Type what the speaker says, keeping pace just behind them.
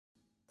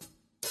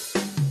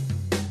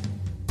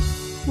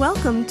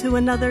Welcome to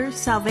another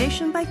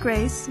Salvation by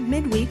Grace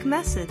midweek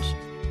message.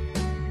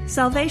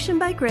 Salvation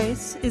by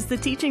Grace is the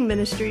teaching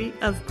ministry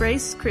of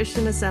Grace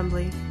Christian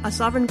Assembly, a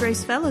Sovereign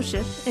Grace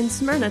Fellowship in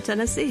Smyrna,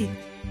 Tennessee.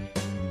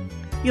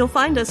 You'll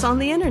find us on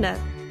the internet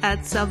at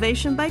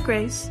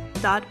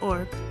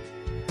salvationbygrace.org.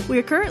 We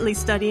are currently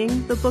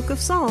studying the Book of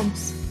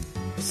Psalms.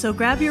 So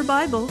grab your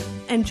Bible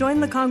and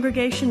join the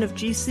congregation of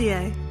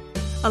GCA,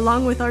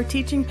 along with our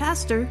teaching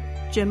pastor,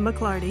 Jim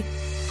McClarty.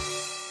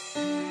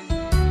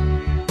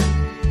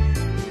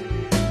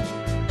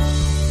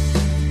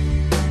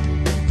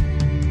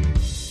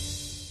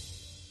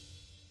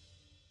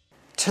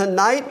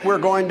 Tonight we're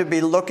going to be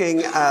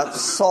looking at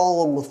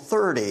Psalm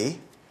 30.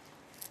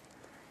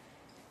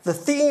 The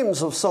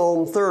themes of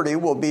Psalm 30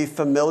 will be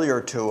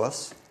familiar to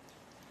us.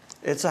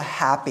 It's a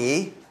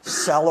happy,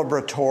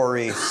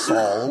 celebratory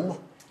psalm,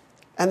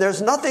 and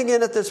there's nothing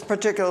in it that's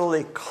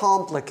particularly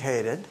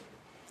complicated.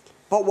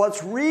 But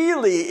what's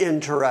really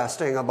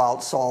interesting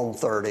about Psalm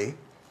 30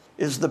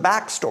 is the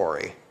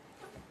backstory.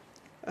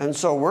 And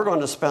so we're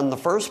going to spend the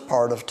first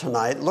part of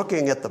tonight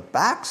looking at the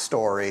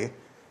backstory,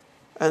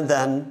 and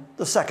then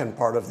the second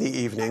part of the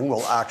evening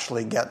we'll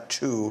actually get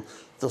to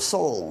the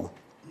psalm.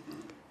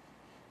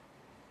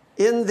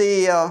 In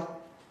the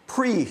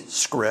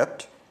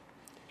prescript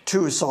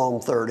to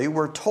Psalm 30,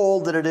 we're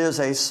told that it is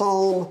a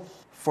psalm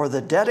for the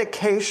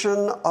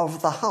dedication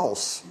of the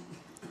house.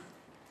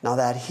 Now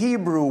that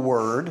Hebrew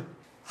word,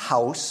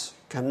 house,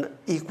 can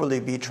equally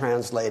be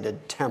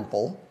translated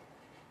temple.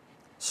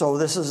 So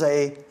this is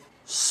a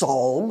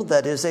psalm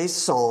that is a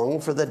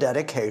song for the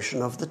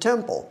dedication of the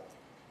temple.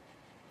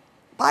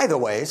 By the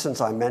way,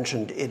 since I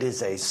mentioned it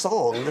is a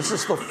song, this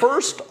is the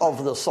first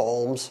of the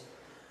psalms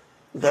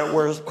that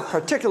we're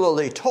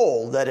particularly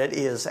told that it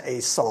is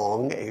a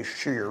song. A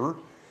shir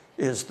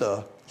is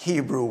the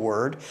Hebrew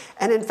word.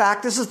 And in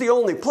fact, this is the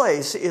only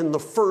place in the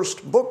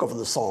first book of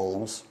the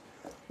Psalms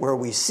where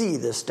we see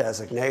this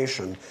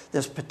designation,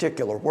 this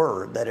particular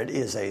word, that it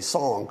is a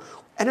song.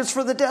 And it's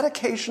for the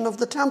dedication of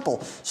the temple.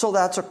 So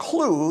that's a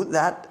clue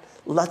that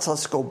lets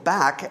us go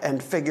back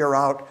and figure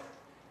out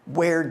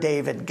where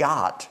David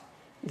got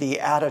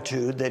the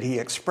attitude that he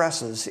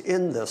expresses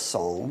in this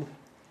psalm.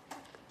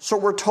 So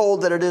we're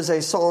told that it is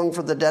a song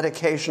for the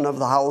dedication of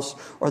the house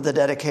or the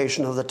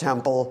dedication of the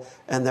temple,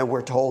 and then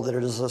we're told that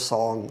it is a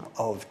song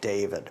of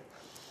David.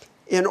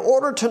 In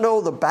order to know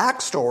the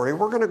backstory,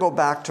 we're going to go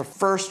back to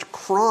 1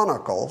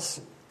 Chronicles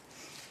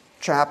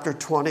chapter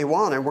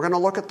 21, and we're going to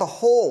look at the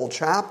whole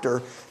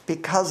chapter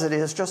because it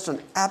is just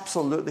an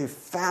absolutely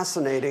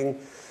fascinating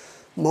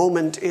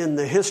moment in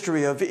the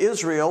history of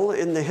Israel,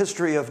 in the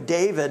history of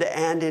David,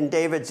 and in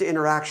David's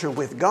interaction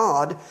with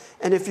God.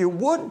 And if you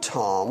would,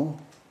 Tom,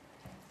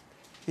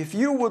 if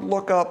you would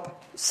look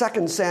up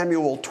 2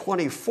 Samuel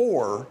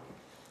 24,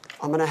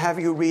 I'm going to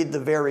have you read the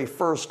very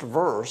first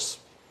verse,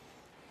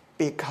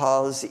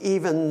 because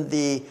even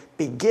the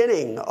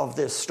beginning of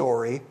this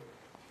story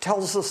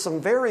tells us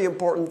some very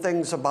important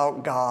things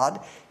about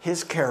God,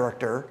 his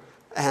character,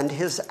 and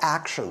his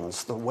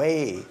actions, the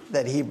way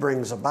that he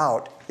brings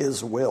about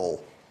his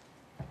will.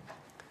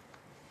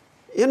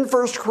 In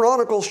 1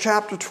 Chronicles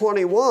chapter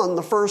 21,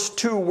 the first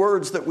two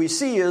words that we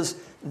see is,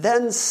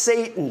 then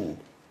Satan.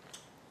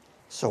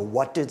 So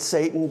what did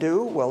Satan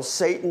do? Well,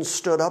 Satan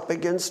stood up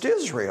against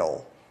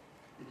Israel.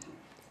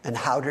 And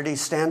how did he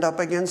stand up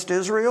against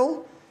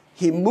Israel?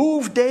 He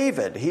moved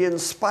David. He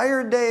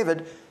inspired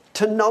David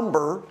to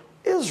number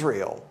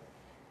Israel.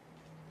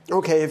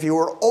 Okay, if you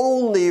were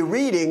only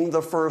reading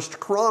the First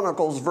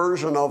Chronicles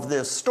version of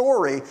this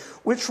story,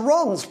 which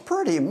runs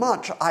pretty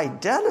much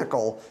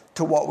identical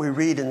to what we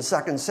read in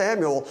 2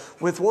 Samuel,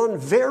 with one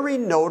very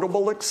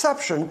notable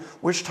exception,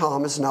 which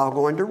Tom is now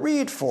going to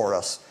read for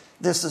us.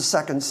 This is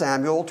 2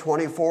 Samuel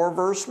 24,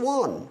 verse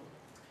 1.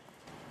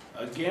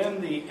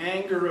 Again, the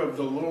anger of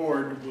the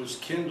Lord was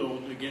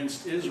kindled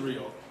against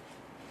Israel,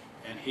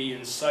 and he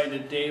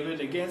incited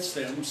David against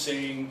them,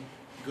 saying,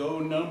 go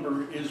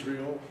number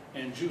Israel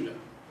and Judah.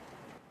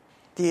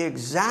 The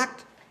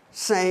exact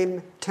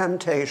same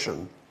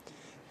temptation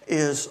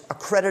is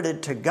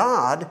accredited to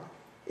God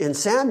in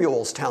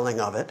Samuel's telling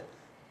of it,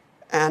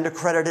 and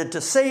accredited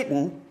to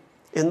Satan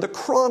in the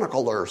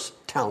chronicler's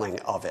telling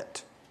of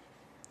it.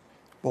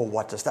 Well,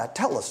 what does that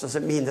tell us? Does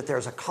it mean that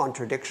there's a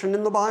contradiction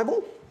in the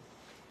Bible?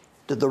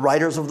 Did the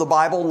writers of the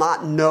Bible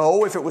not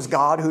know if it was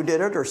God who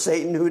did it or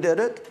Satan who did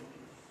it?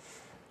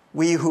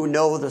 We who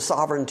know the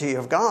sovereignty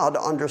of God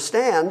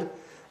understand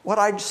what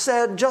I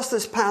said just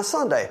this past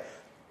Sunday,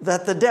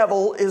 that the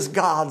devil is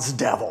God's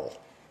devil.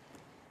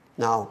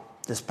 Now,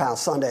 this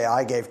past Sunday,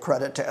 I gave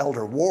credit to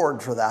Elder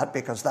Ward for that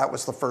because that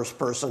was the first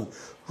person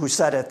who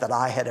said it that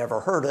I had ever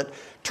heard it.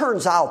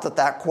 Turns out that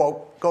that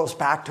quote goes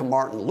back to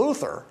Martin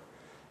Luther,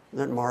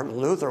 that Martin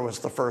Luther was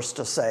the first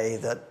to say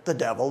that the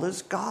devil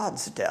is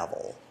God's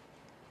devil.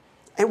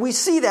 And we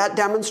see that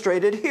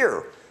demonstrated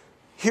here.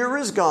 Here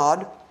is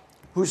God,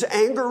 whose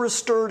anger is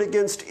stirred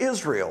against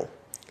Israel,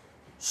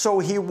 so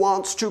he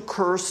wants to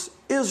curse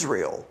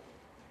Israel.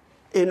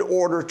 In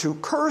order to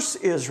curse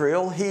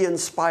Israel, he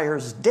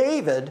inspires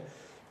David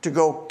to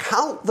go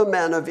count the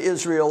men of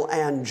Israel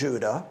and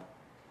Judah.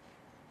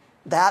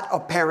 That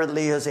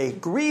apparently is a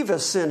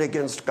grievous sin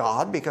against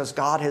God, because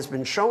God has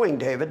been showing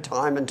David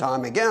time and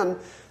time again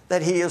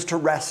that he is to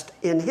rest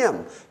in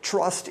him.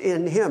 Trust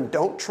in him.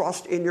 Don't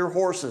trust in your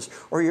horses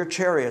or your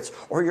chariots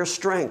or your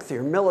strength,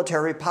 your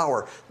military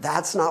power.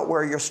 That's not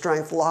where your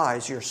strength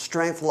lies. Your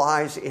strength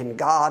lies in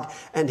God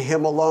and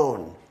him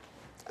alone.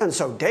 And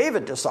so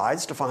David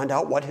decides to find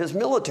out what his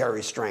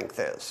military strength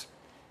is.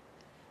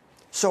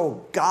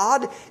 So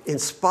God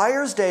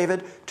inspires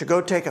David to go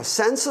take a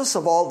census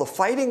of all the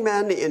fighting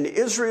men in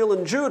Israel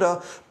and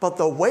Judah, but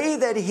the way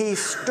that he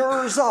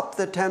stirs up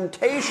the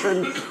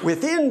temptation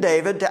within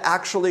David to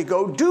actually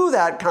go do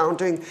that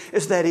counting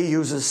is that he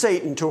uses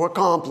Satan to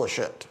accomplish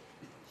it.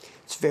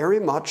 It's very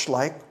much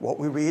like what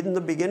we read in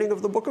the beginning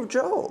of the book of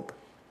Job.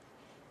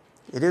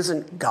 It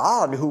isn't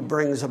God who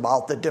brings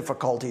about the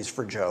difficulties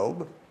for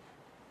Job.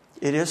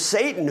 It is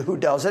Satan who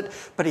does it,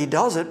 but he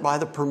does it by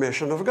the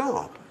permission of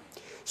God.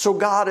 So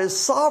God is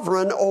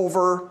sovereign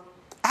over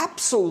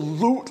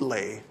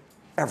absolutely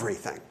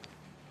everything.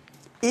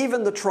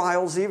 Even the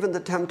trials, even the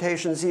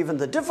temptations, even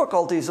the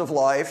difficulties of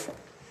life,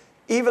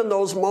 even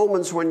those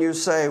moments when you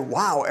say,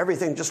 wow,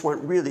 everything just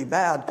went really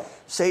bad,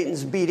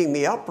 Satan's beating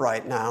me up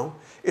right now.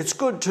 It's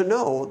good to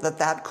know that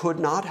that could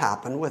not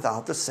happen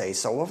without the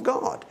say-so of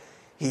God.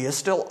 He is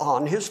still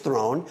on his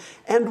throne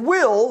and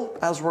will,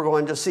 as we're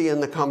going to see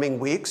in the coming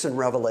weeks in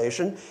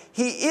Revelation,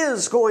 he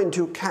is going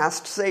to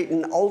cast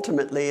Satan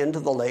ultimately into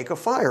the lake of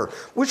fire,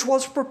 which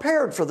was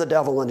prepared for the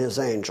devil and his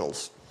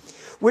angels,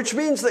 which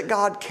means that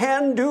God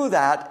can do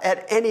that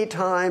at any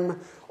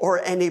time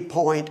or any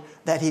point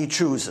that he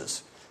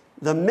chooses.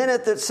 The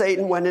minute that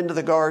Satan went into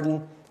the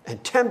garden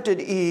and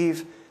tempted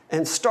Eve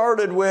and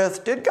started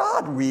with, did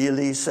God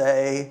really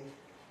say?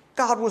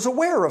 God was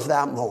aware of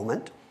that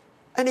moment.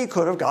 And he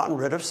could have gotten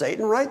rid of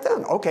Satan right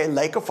then. Okay,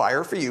 lake of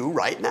fire for you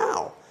right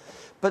now.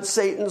 But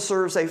Satan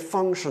serves a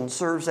function,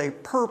 serves a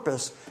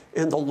purpose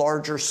in the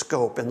larger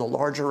scope, in the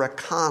larger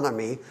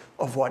economy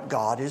of what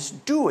God is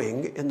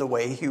doing in the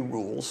way he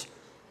rules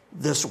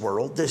this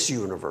world, this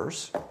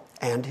universe,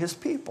 and his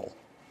people.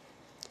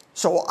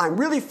 So I'm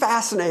really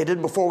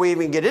fascinated, before we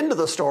even get into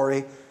the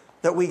story,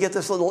 that we get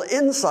this little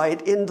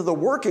insight into the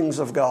workings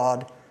of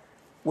God,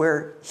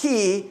 where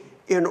he,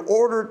 in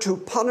order to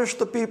punish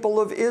the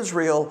people of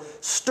Israel,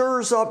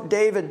 stirs up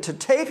David to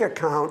take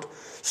account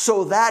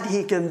so that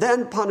he can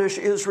then punish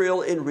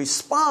Israel in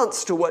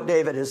response to what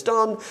David has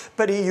done,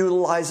 but he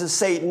utilizes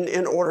Satan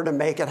in order to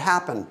make it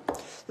happen.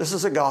 This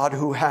is a God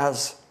who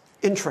has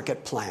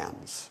intricate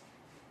plans.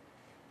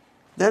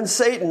 Then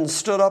Satan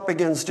stood up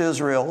against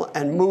Israel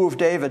and moved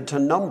David to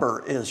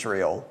number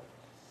Israel.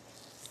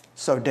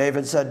 So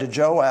David said to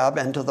Joab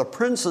and to the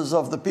princes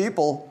of the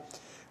people,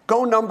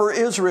 go number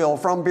Israel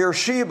from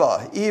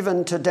Beersheba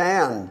even to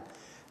Dan,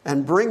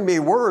 and bring me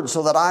word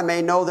so that I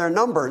may know their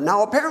number.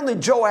 Now, apparently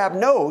Joab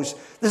knows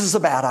this is a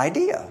bad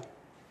idea.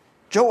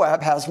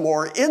 Joab has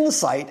more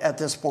insight at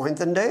this point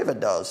than David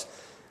does.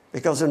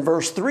 Because in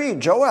verse 3,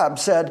 Joab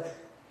said,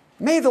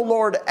 may the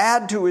Lord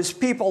add to his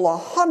people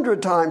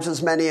 100 times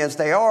as many as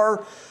they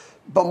are,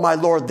 but my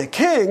lord the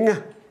king,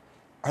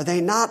 are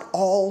they not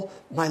all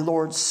my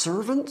lord's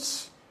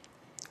servants?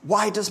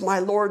 Why does my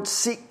lord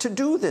seek to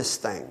do this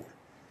thing?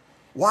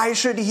 Why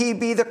should he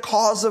be the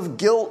cause of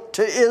guilt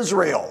to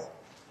Israel?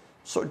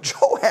 So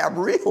Joab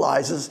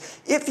realizes,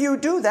 if you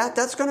do that,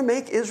 that's going to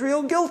make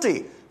Israel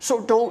guilty. So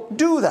don't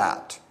do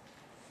that.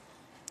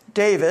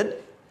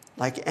 David,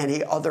 like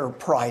any other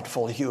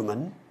prideful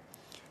human,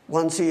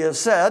 once he has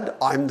said,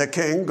 I'm the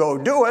king, go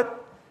do it,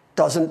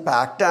 doesn't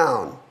back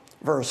down.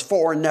 Verse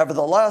 4,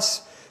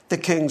 nevertheless, the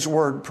king's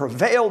word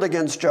prevailed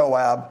against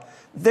Joab.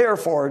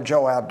 Therefore,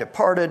 Joab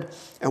departed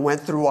and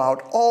went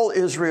throughout all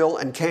Israel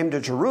and came to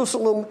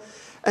Jerusalem.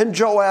 And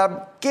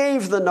Joab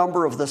gave the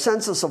number of the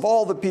census of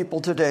all the people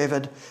to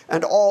David,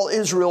 and all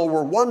Israel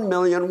were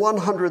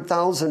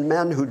 1,100,000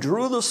 men who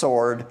drew the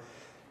sword,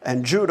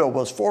 and Judah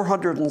was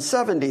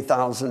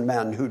 470,000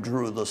 men who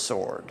drew the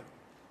sword.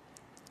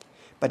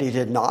 But he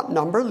did not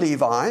number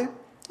Levi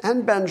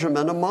and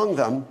Benjamin among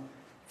them,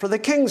 for the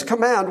king's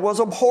command was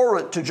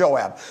abhorrent to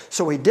Joab.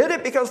 So he did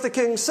it because the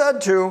king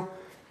said to,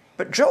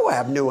 but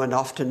Joab knew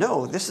enough to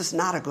know this is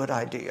not a good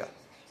idea.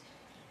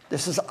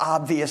 This is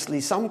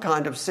obviously some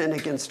kind of sin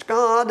against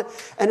God,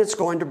 and it's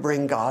going to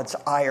bring God's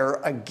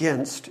ire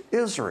against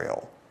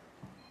Israel.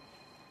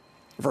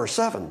 Verse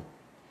 7,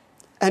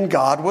 and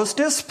God was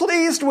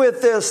displeased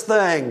with this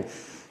thing.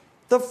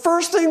 The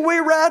first thing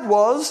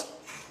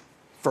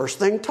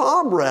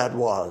Tom read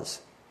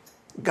was,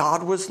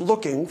 God was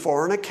looking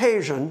for an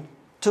occasion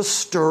to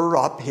stir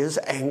up his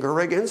anger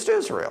against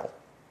Israel.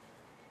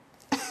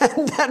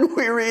 And then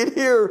we read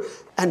here,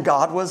 and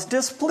God was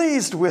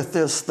displeased with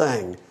this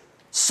thing.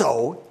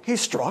 So he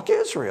struck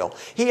Israel.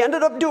 He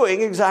ended up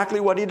doing exactly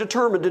what he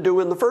determined to do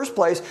in the first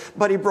place,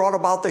 but he brought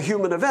about the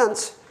human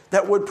events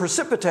that would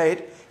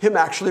precipitate him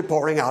actually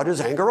pouring out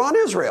his anger on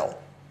Israel.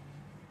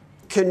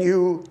 Can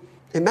you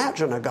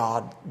imagine a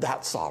God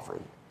that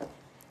sovereign?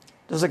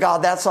 Does a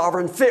God that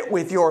sovereign fit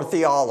with your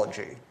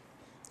theology?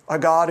 a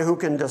God who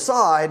can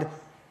decide,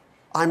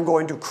 I'm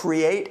going to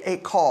create a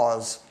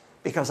cause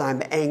because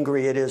I'm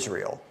angry at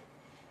Israel.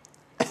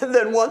 And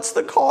then once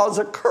the cause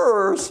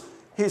occurs,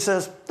 he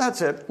says,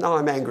 that's it, now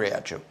I'm angry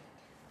at you.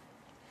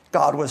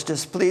 God was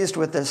displeased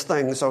with this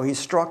thing, so he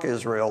struck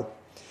Israel.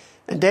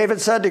 And David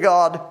said to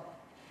God,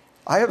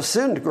 I have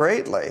sinned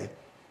greatly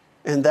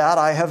in that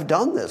I have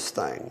done this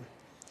thing.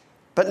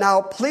 But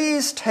now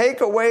please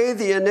take away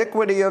the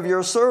iniquity of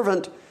your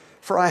servant,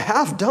 for I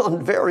have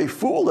done very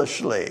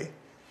foolishly.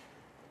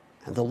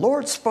 And the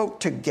Lord spoke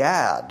to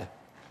Gad,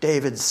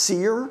 David's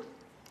seer,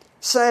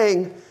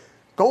 saying,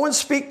 go and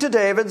speak to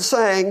David,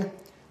 saying,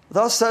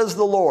 thus says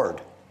the Lord,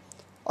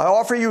 I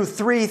offer you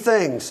 3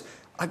 things.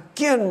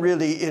 Again,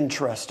 really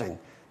interesting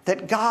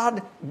that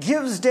God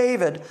gives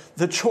David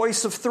the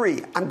choice of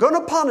 3. I'm going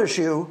to punish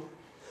you,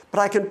 but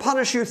I can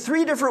punish you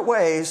 3 different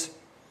ways.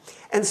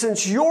 And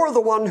since you're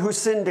the one who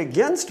sinned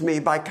against me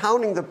by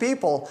counting the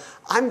people,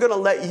 I'm going to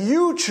let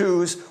you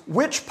choose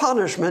which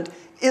punishment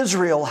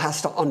Israel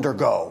has to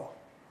undergo.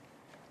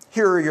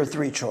 Here are your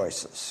 3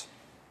 choices.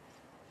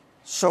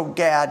 So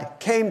Gad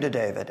came to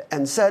David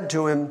and said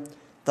to him,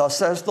 thus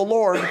says the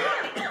Lord,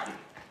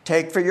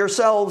 take for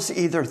yourselves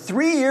either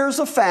 3 years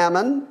of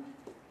famine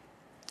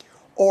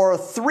or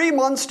 3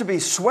 months to be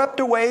swept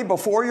away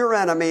before your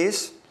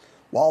enemies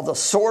while the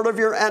sword of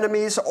your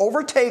enemies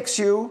overtakes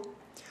you,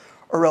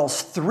 or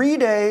else 3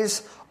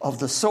 days of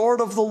the sword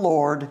of the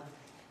Lord,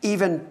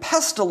 even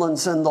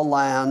pestilence in the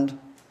land,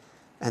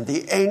 and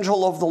the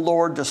angel of the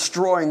Lord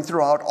destroying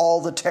throughout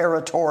all the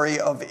territory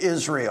of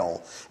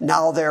Israel.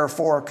 Now,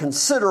 therefore,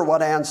 consider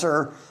what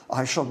answer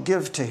I shall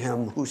give to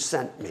him who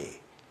sent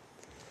me.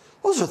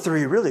 Those are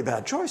 3 really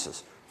bad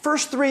choices.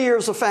 First 3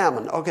 years of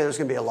famine. Okay, there's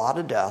going to be a lot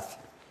of death.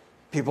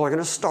 People are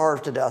going to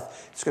starve to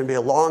death. It's going to be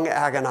a long,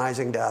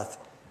 agonizing death,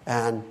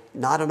 and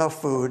not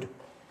enough food.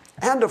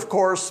 And, of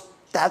course,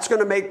 that's going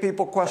to make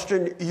people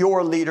question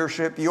your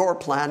leadership, your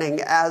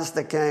planning as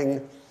the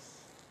king.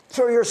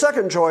 So your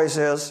second choice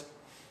is,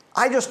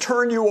 I just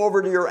turn you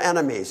over to your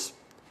enemies,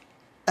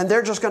 and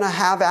they're just going to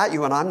have at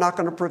you, and I'm not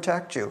going to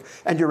protect you,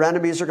 and your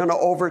enemies are going to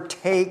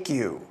overtake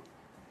you.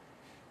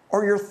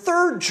 Or your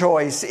third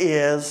choice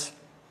is,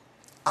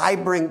 I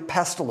bring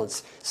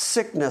pestilence,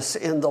 sickness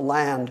in the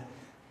land,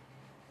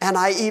 and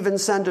I even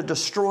send a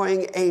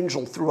destroying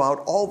angel throughout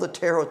all the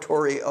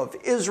territory of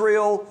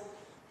Israel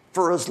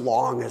for as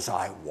long as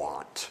I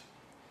want.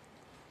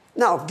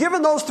 Now,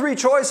 given those 3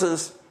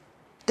 choices,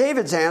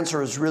 David's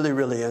answer is really,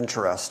 really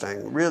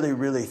interesting, really,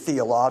 really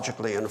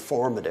theologically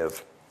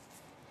informative,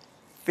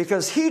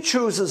 because he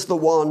chooses the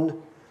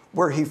one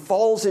where he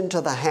falls into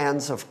the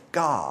hands of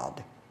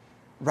God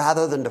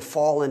rather than to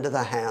fall into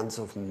the hands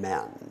of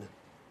men,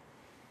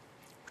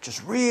 which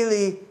is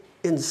really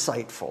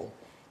insightful.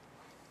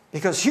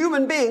 Because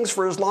human beings,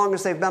 for as long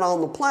as they've been on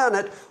the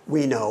planet,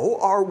 we know,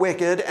 are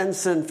wicked and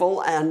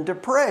sinful and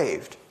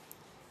depraved.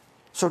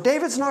 So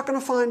David's not going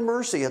to find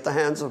mercy at the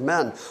hands of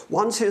men.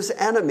 Once his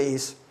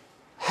enemies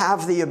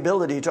have the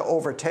ability to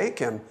overtake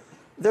him,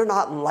 they're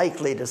not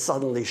likely to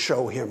suddenly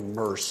show him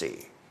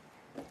mercy.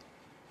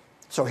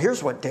 So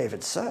here's what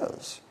David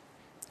says.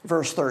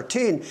 Verse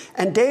 13,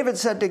 and David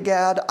said to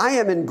Gad, I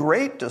am in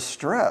great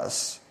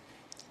distress.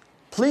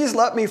 Please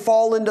let me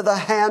fall into the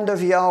hand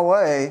of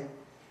Yahweh,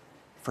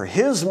 for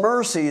his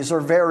mercies are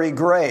very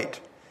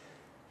great.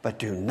 But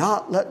do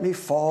not let me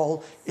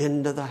fall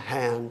into the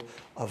hand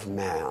of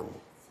man.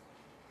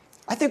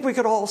 I think we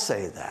could all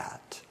say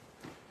that.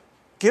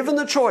 Given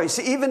the choice,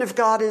 even if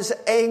God is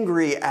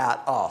angry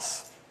at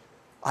us,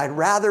 I'd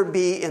rather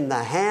be in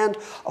the hand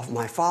of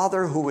my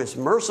Father who is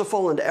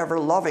merciful and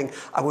ever-loving.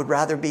 I would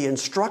rather be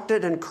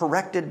instructed and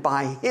corrected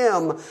by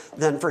him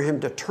than for him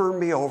to turn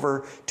me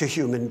over to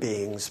human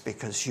beings,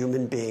 because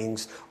human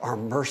beings are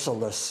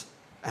merciless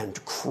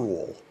and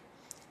cruel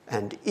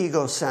and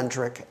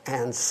egocentric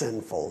and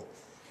sinful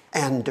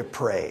and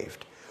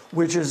depraved,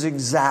 which is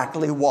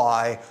exactly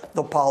why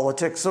the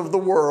politics of the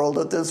world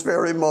at this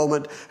very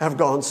moment have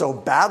gone so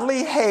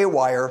badly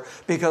haywire,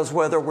 because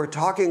whether we're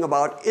talking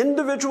about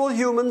individual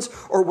humans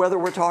or whether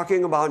we're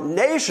talking about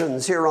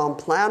nations here on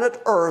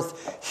planet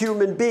Earth,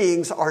 human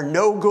beings are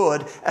no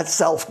good at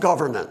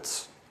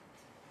self-governance.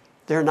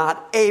 They're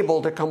not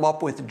able to come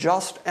up with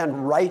just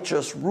and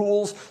righteous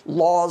rules,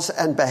 laws,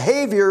 and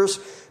behaviors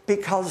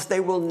because they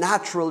will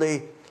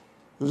naturally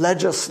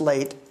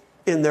legislate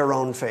in their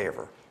own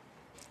favor,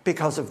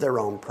 because of their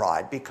own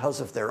pride, because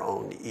of their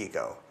own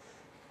ego.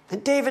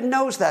 And David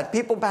knows that.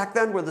 People back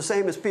then were the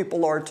same as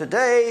people are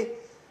today.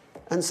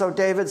 And so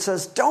David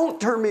says,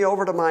 don't turn me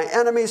over to my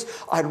enemies.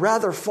 I'd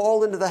rather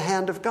fall into the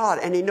hand of God.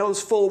 And he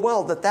knows full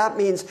well that that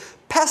means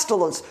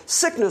pestilence,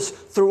 sickness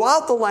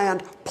throughout the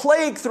land,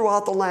 plague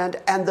throughout the land,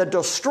 and the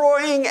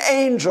destroying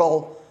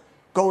angel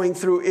going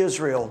through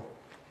Israel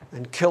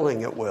and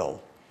killing at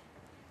will.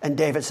 And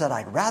David said,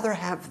 I'd rather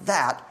have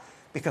that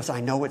because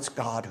I know it's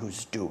God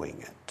who's doing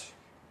it.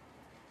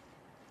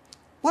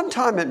 One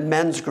time at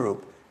men's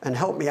group, and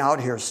help me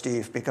out here,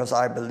 Steve, because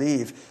I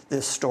believe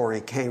this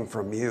story came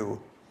from you.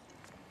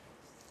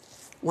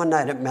 One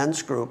night at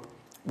men's group,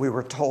 We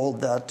were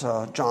told that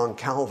John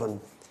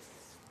Calvin,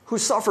 who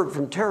suffered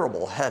from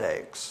terrible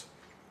headaches,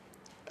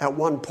 at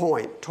one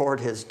point toward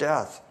his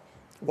death,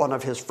 one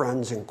of his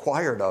friends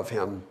inquired of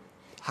him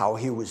how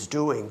he was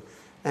doing,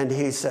 and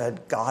he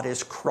said, "God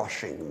is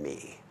crushing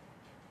me.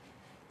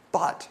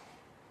 But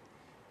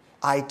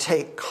I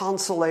take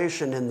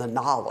consolation in the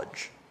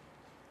knowledge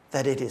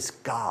that it is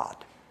God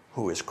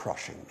who is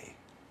crushing me."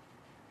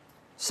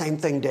 Same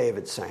thing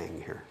David's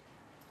saying here.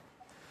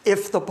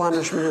 If the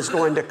punishment is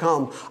going to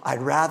come,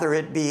 I'd rather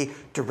it be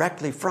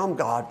directly from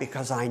God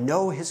because I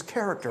know his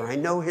character. I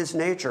know his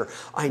nature.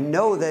 I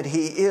know that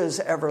he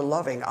is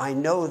ever-loving. I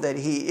know that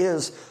he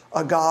is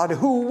a God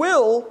who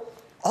will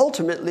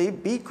ultimately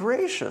be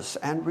gracious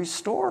and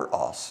restore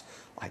us.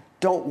 I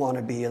don't want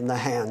to be in the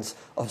hands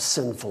of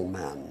sinful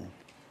men.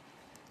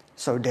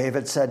 So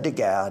David said to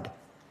Gad,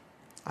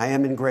 "I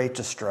am in great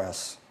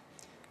distress.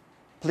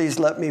 Please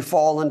let me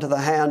fall into the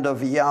hand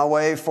of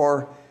Yahweh,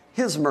 for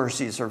his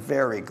mercies are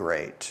very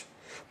great.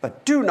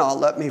 But do not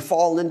let me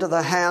fall into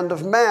the hand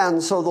of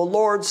man." So the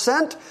Lord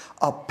sent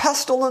a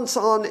pestilence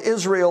on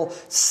Israel.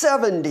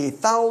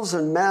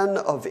 70,000 men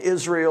of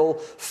Israel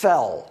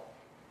fell,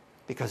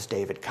 because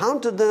David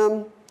counted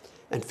them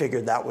and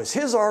figured that was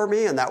his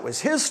army and that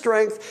was his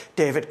strength.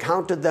 David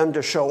counted them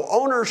to show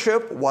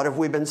ownership. What have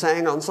we been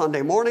saying on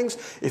Sunday mornings?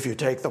 If you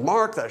take the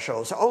mark, that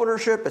shows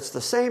ownership. It's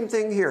the same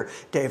thing here.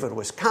 David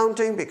was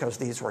counting because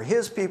these were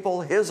his people,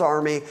 his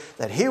army,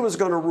 that he was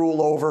going to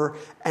rule over,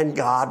 and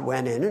God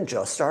went in and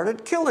just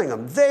started killing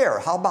them. There,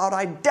 how about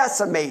I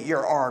decimate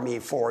your army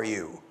for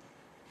you?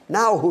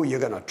 Now who are you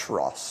going to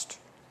trust?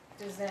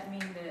 Does that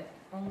mean that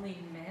only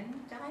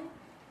men died?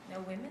 No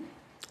women?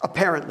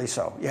 Apparently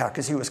so, yeah,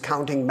 because he was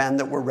counting men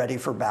that were ready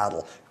for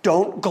battle.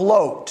 Don't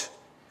gloat.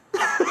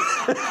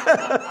 It's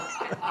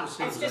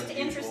just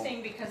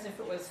interesting because if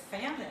it was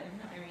famine,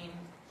 I mean,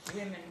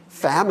 women...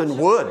 Famine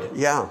would,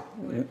 yeah.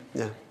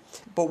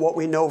 But what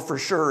we know for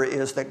sure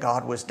is that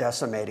God was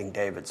decimating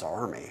David's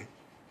army.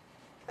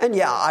 And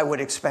yeah, I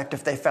would expect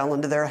if they fell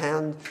into the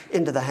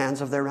hands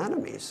of their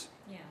enemies,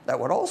 that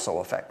would also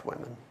affect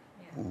women.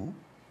 Yeah. Mm-hmm.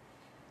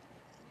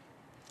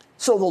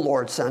 So the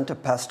Lord sent a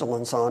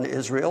pestilence on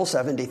Israel.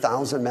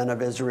 70,000 men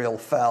of Israel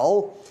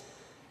fell.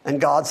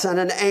 And God sent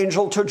an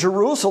angel to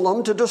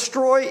Jerusalem to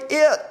destroy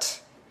it.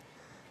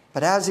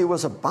 But as he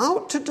was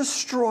about to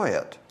destroy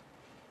it,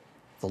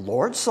 the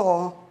Lord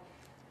saw,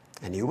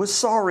 and he was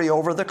sorry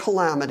over the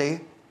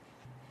calamity,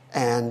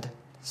 and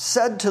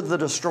said to the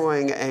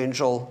destroying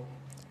angel,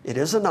 "It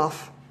is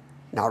enough.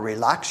 Now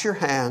relax your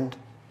hand."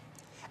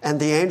 And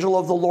the angel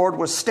of the Lord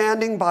was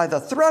standing by the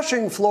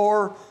threshing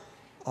floor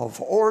of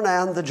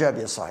Ornan the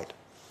Jebusite.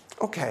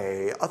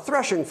 Okay, a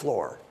threshing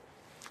floor.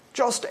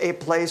 Just a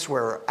place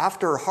where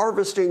after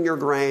harvesting your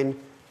grain,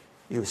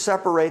 you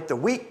separate the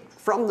wheat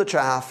from the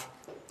chaff.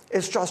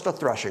 It's just a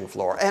threshing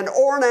floor. And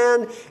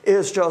Ornan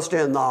is just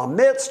in the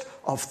midst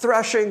of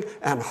threshing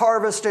and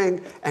harvesting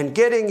and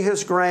getting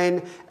his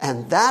grain.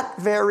 And that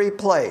very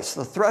place,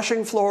 the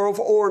threshing floor of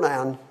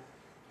Ornan,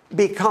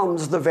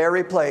 becomes the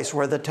very place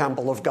where the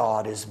temple of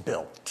God is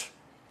built.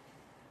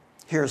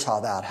 Here's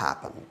how that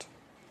happened.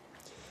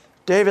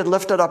 David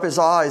lifted up his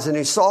eyes, and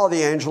he saw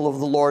the angel of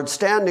the Lord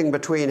standing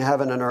between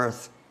heaven and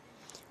earth,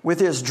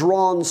 with his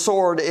drawn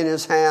sword in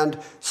his hand,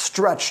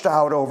 stretched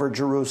out over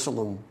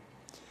Jerusalem.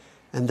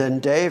 And then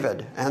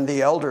David and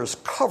the elders,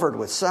 covered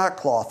with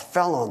sackcloth,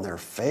 fell on their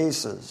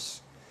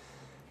faces.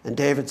 And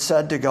David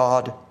said to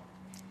God,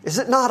 "Is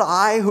it not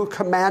I who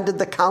commanded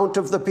the count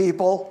of the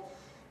people?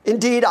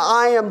 Indeed,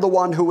 I am the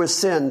one who has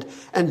sinned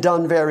and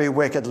done very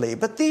wickedly.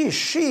 But these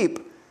sheep,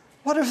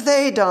 what have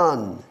they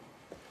done?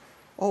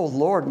 O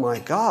Lord my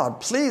God,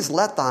 please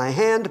let thy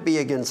hand be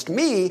against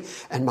me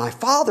and my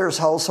father's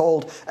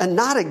household, and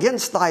not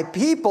against thy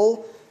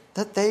people,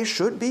 that they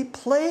should be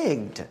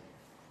plagued."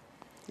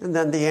 And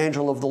then the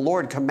angel of the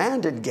Lord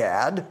commanded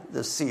Gad,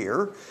 the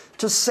seer,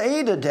 to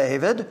say to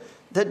David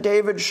that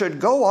David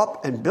should go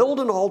up and build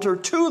an altar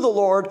to the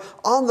Lord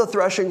on the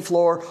threshing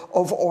floor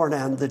of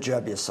Ornan the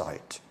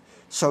Jebusite.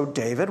 So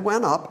David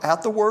went up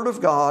at the word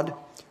of God,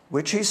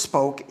 which he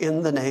spoke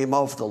in the name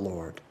of the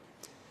Lord.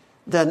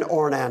 Then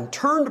Ornan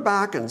turned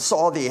back and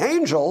saw the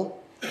angel,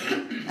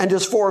 and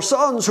his 4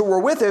 sons who were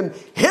with him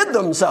hid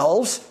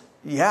themselves.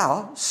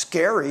 Yeah,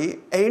 scary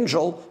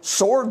angel,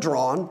 sword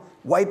drawn,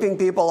 wiping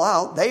people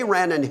out. They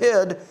ran and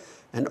hid.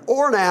 And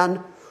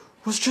Ornan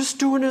was just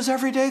doing his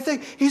everyday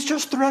thing. He's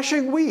just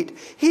threshing wheat.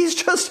 He's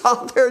just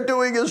out there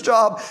doing his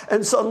job.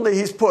 And suddenly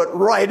he's put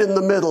right in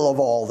the middle of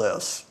all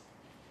this.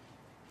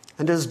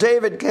 And as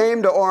David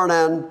came to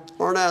Ornan,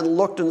 Ornan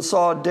looked and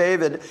saw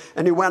David,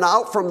 and he went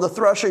out from the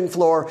threshing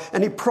floor,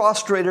 and he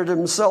prostrated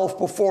himself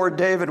before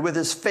David with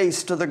his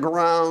face to the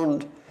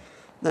ground.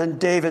 Then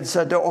David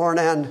said to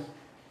Ornan,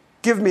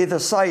 "Give me the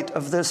site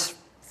of this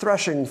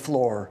threshing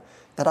floor,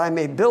 that I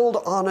may build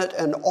on it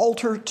an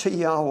altar to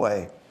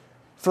Yahweh.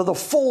 For the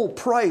full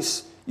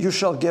price you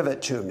shall give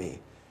it to me,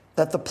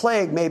 that the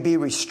plague may be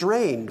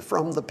restrained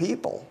from the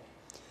people."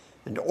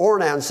 And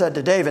Ornan said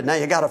to David, now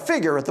you got to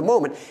figure at the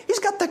moment, he's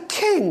got the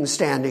king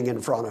standing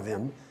in front of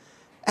him.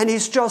 and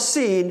he's just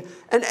seen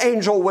an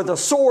angel with a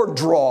sword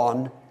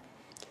drawn.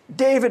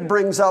 David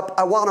brings up,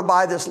 I want to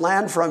buy this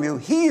land from you.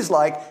 He's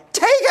like,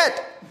 take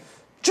it.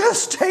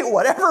 Just take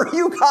whatever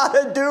you got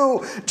to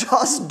do.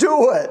 Just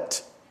do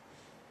it.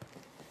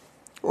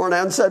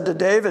 Ornan said to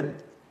David,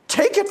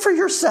 take it for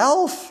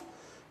yourself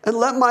and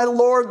let my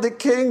lord the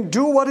king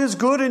do what is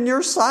good in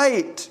your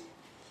sight.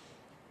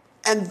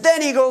 And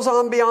then he goes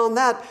on beyond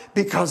that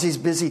because he's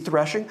busy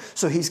threshing.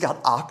 So he's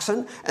got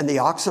oxen, and the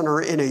oxen are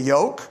in a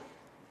yoke.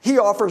 He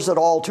offers it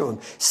all to him.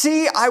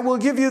 See, I will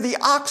give you the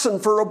oxen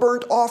for a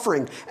burnt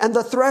offering, and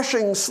the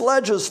threshing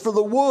sledges for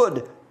the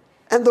wood,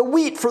 and the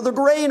wheat for the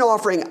grain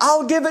offering.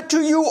 I'll give it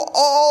to you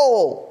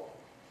all.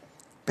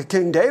 But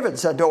King David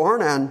said to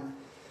Ornan,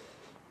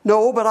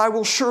 no, but I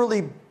will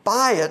surely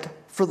buy it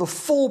for the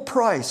full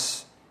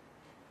price.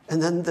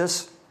 And then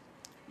this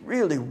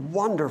really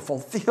wonderful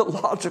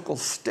theological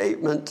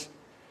statement,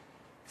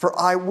 for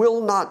I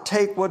will not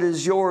take what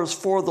is yours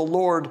for the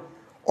Lord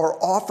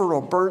or offer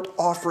a burnt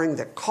offering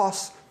that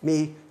costs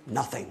me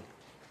nothing.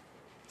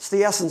 It's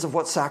the essence of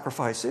what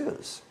sacrifice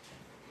is.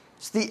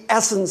 It's the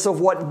essence of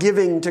what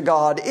giving to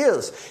God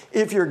is.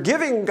 If you're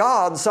giving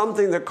God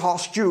something that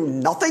costs you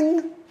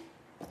nothing,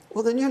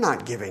 well, then you're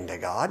not giving to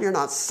God. You're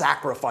not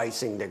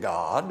sacrificing to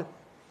God.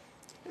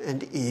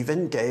 And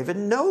even David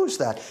knows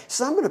that. He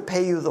says, I'm going to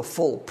pay you the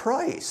full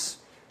price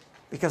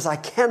because I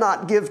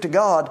cannot give to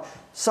God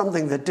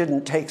something that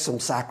didn't take some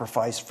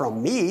sacrifice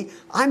from me.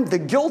 I'm the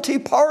guilty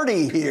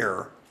party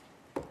here.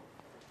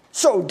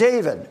 So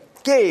David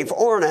gave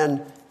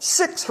Ornan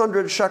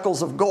 600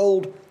 shekels of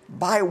gold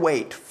by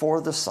weight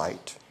for the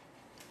site.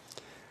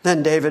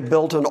 Then David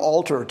built an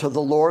altar to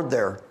the Lord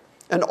there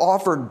and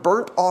offered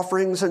burnt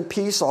offerings and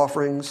peace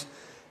offerings.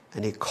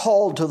 And he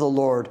called to the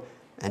Lord,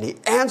 and he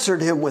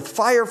answered him with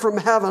fire from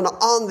heaven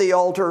on the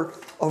altar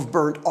of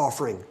burnt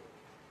offering.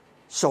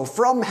 So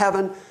from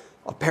heaven,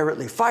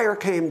 apparently fire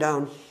came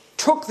down,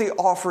 took the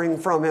offering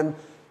from him,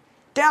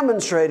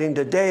 demonstrating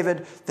to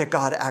David that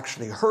God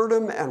actually heard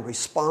him and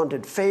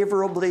responded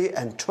favorably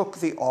and took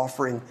the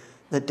offering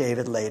that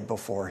David laid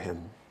before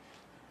him.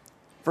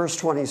 Verse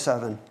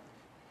 27,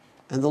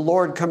 and the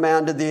Lord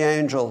commanded the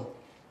angel,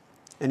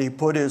 and he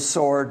put his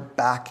sword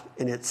back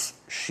in its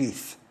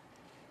sheath.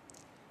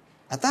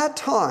 At that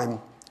time,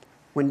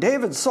 when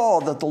David saw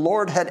that the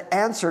Lord had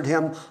answered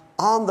him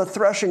on the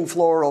threshing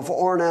floor of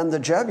Ornan the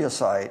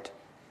Jebusite,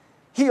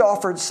 he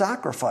offered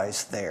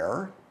sacrifice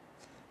there.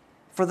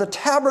 For the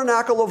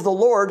tabernacle of the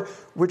Lord,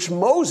 which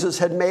Moses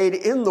had made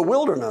in the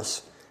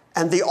wilderness,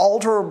 and the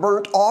altar of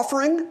burnt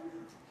offering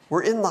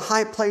were in the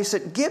high place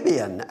at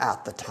Gibeon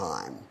at the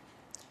time.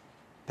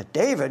 But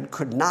David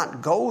could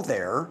not go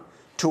there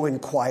to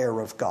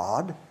inquire of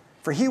God,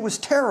 for he was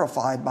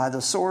terrified by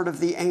the sword of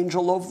the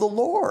angel of the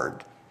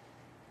Lord.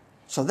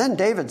 So then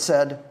David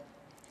said,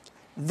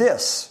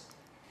 this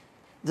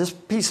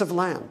piece of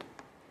land,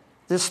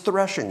 this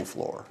threshing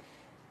floor,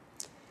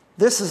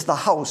 this is the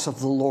house of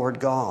the Lord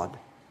God,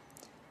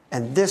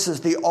 and this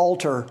is the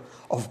altar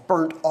of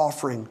burnt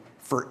offering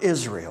for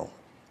Israel.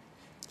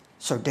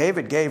 So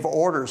David gave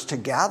orders to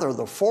gather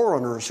the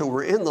foreigners who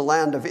were in the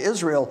land of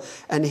Israel,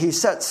 and he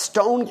set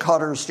stone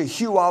cutters to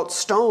hew out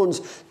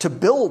stones to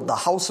build the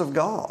house of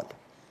God.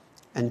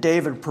 And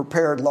David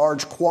prepared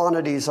large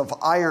quantities of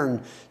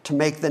iron to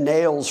make the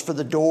nails for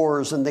the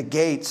doors and the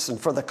gates and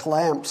for the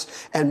clamps,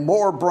 and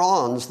more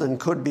bronze than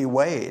could be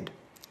weighed.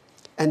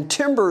 And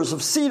timbers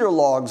of cedar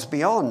logs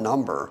beyond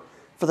number,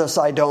 for the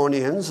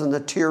Sidonians and the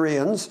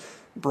Tyrians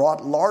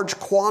brought large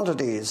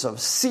quantities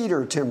of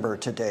cedar timber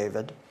to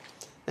David.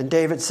 And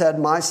David said,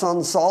 my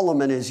son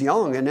Solomon is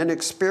young and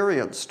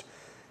inexperienced,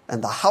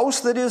 and the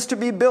house that is to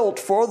be built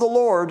for the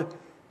Lord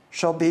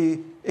shall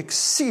be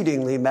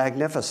exceedingly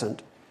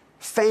magnificent,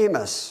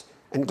 famous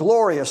and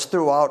glorious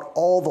throughout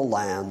all the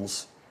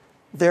lands.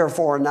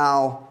 Therefore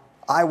now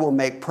I will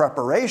make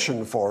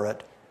preparation for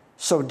it.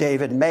 So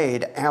David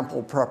made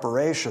ample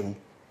preparation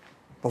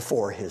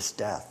before his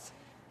death.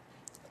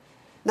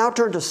 Now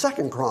turn to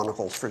 2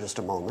 Chronicles for just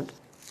a moment.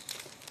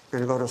 We're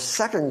going to go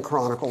to 2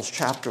 Chronicles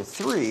chapter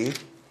 3.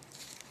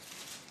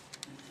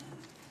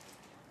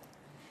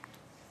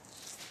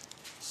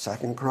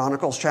 2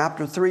 Chronicles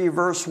chapter 3,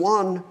 verse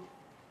 1.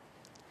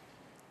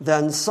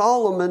 Then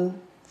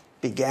Solomon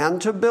began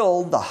to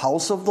build the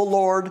house of the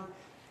Lord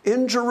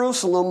in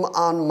Jerusalem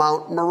on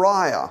Mount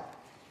Moriah.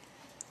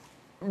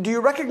 Do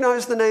you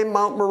recognize the name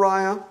Mount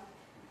Moriah?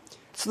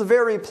 It's the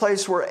very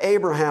place where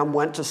Abraham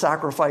went to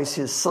sacrifice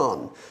his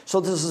son.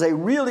 So this is a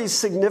really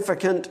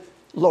significant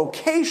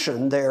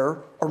location there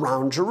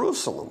around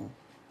Jerusalem.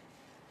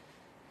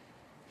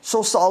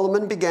 So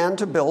Solomon began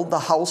to build the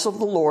house of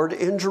the Lord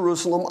in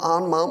Jerusalem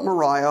on Mount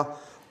Moriah,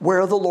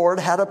 where the Lord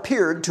had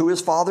appeared to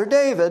his father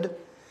David,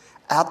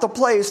 at the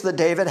place that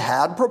David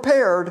had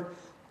prepared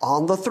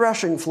on the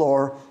threshing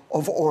floor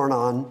of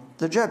Ornan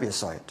the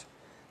Jebusite.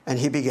 And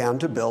he began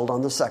to build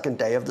on the 2nd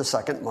day of the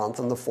 2nd month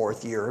in the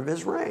 4th year of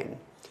his reign.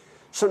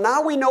 So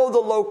now we know the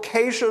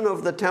location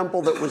of the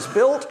temple that was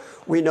built.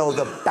 We know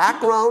the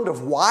background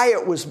of why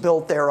it was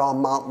built there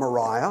on Mount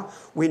Moriah.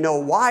 We know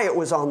why it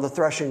was on the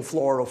threshing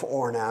floor of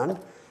Ornan.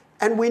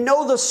 And we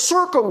know the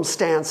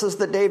circumstances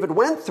that David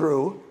went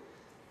through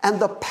and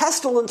the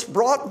pestilence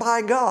brought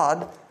by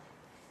God.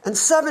 And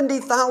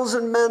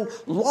 70,000 men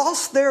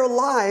lost their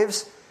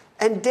lives,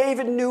 and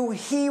David knew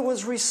he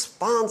was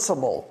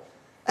responsible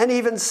and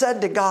even said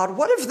to God,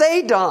 "What have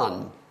they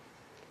done?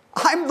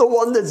 I'm the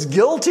one that's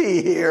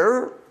guilty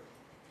here."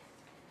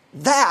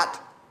 That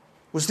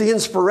was the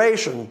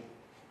inspiration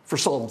for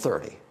Psalm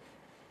 30,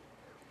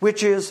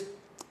 which is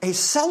a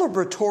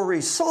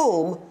celebratory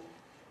psalm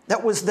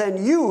that was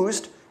then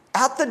used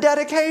at the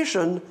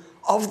dedication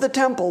of the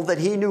temple that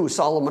he knew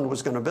Solomon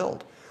was going to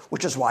build,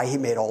 which is why he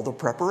made all the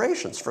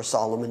preparations for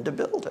Solomon to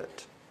build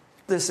it.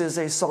 This is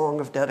a song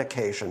of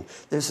dedication.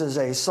 This is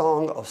a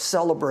song of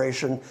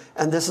celebration,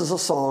 and this is a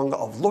song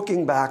of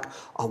looking back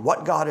on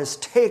what God has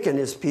taken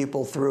his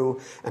people through,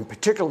 and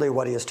particularly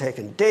what he has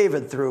taken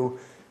David through.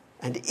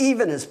 And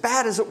even as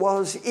bad as it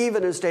was,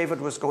 even as David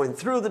was going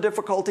through the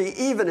difficulty,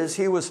 even as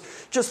he was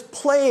just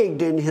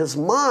plagued in his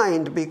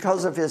mind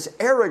because of his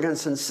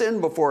arrogance and sin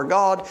before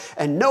God,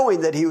 and knowing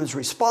that he was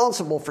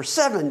responsible for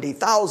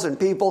 70,000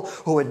 people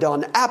who had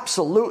done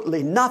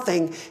absolutely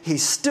nothing, he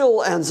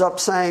still ends up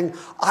saying,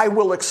 "I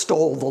will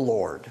extol the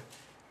Lord."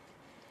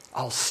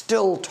 I'll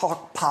still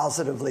talk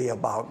positively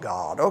about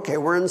God. Okay,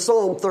 we're in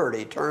Psalm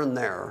 30. Turn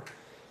there.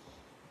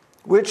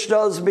 Which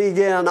does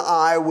begin,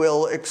 "I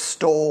will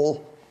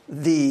extol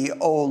Thee,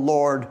 O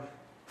Lord,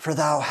 for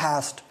thou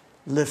hast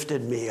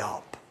lifted me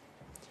up."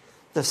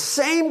 The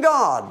same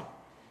God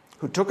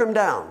who took him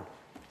down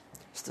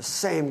is the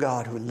same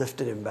God who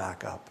lifted him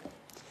back up.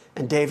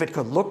 And David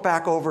could look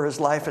back over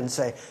his life and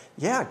say,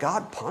 yeah,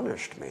 God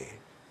punished me.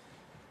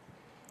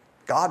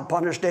 God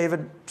punished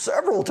David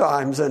several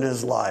times in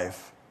his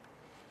life.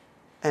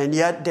 And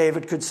yet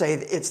David could say,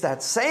 it's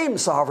that same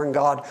sovereign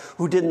God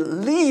who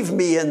didn't leave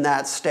me in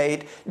that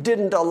state,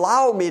 didn't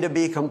allow me to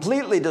be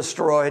completely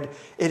destroyed.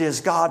 It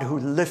is God who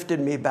lifted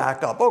me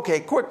back up. Okay,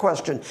 quick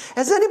question.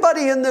 Has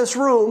anybody in this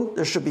room,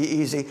 this should be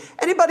easy,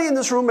 anybody in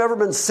this room ever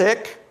been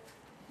sick?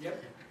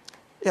 Yep.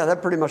 Yeah,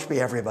 that'd pretty much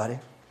be everybody.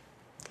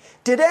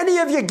 Did any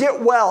of you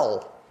get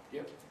well?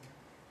 Yep.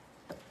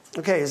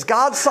 Okay, is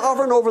God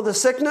sovereign over the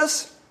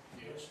sickness?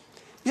 Yes.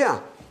 Yeah.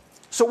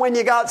 So when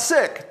you got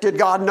sick, did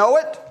God know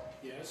it?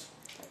 Yes.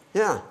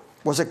 Yeah.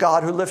 Was it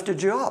God who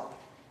lifted you up?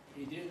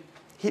 He did.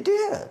 He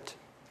did.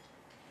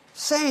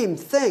 Same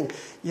thing.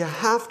 You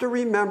have to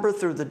remember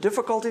through the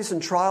difficulties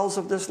and trials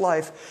of this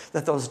life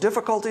that those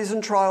difficulties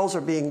and trials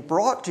are being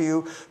brought to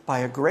you by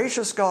a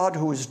gracious God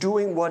who is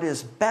doing what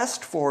is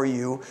best for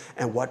you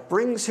and what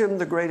brings him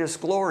the greatest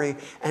glory.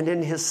 And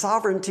in his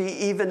sovereignty,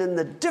 even in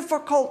the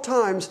difficult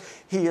times,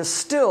 he is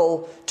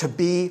still to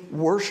be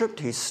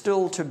worshiped. He's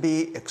still to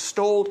be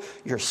extolled.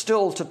 You're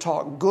still to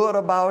talk good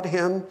about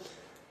him.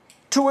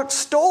 To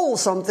extol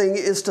something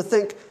is to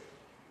think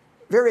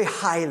very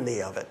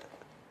highly of it,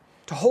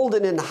 to hold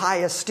it in high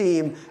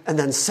esteem and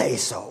then say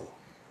so,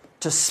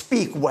 to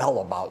speak well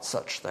about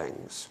such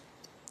things.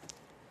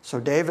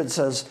 So David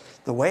says,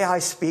 the way I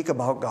speak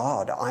about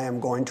God, I am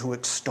going to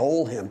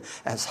extol him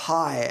as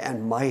high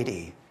and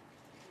mighty.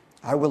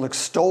 I will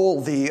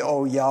extol thee,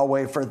 O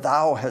Yahweh, for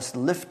thou hast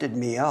lifted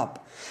me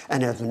up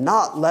and have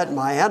not let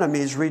my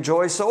enemies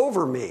rejoice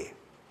over me.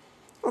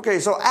 Okay,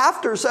 so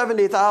after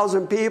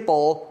 70,000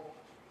 people,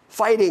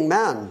 fighting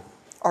men,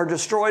 are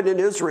destroyed in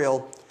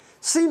Israel,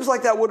 seems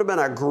like that would have been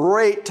a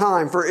great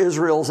time for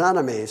Israel's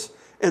enemies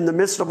in the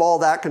midst of all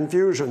that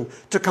confusion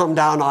to come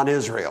down on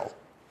Israel.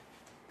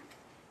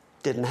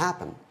 Didn't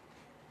happen.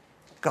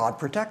 God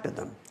protected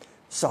them.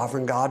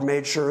 Sovereign God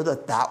made sure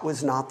that that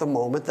was not the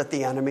moment that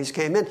the enemies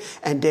came in.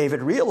 And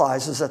David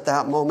realizes at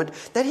that moment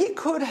that he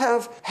could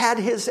have had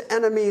his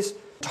enemies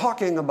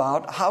talking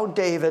about how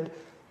David,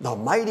 the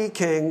mighty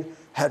king,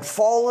 had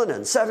fallen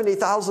and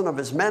 70,000 of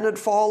his men had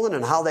fallen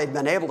and how they'd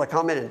been able to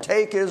come in and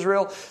take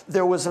Israel.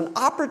 There was an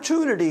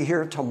opportunity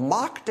here to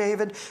mock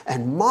David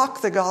and mock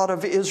the God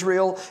of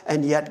Israel,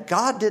 and yet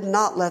God did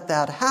not let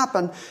that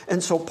happen.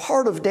 And so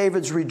part of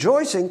David's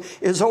rejoicing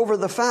is over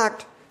the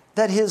fact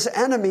that his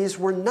enemies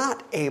were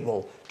not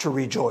able to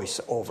rejoice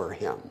over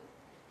him.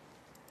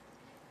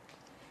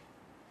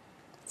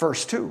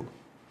 Verse 2,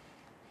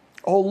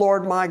 O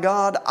Lord my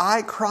God,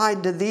 I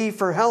cried to thee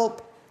for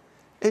help,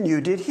 and you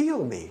did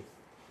heal me.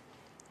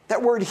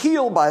 That word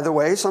heal, by the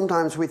way,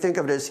 sometimes we think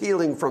of it as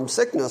healing from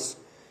sickness.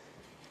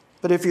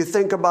 But if you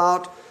think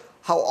about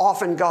how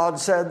often God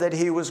said that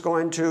he was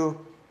going to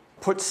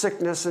put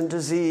sickness and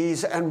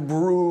disease and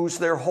bruise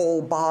their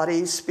whole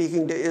body,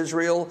 speaking to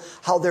Israel,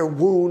 how their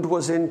wound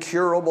was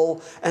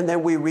incurable. And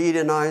then we read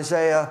in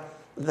Isaiah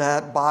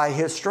that by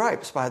his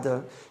stripes, by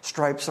the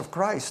stripes of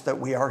Christ, that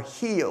we are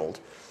healed.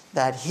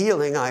 That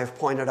healing, I have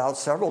pointed out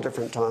several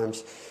different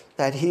times,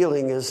 That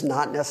healing is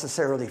not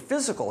necessarily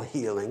physical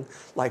healing,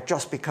 like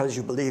just because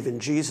you believe in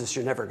Jesus,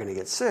 you're never going to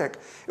get sick.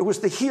 It was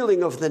the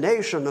healing of the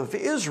nation of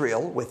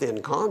Israel,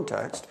 within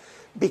context,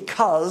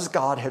 because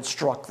God had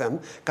struck them,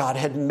 God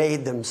had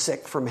made them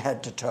sick from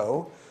head to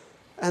toe,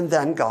 and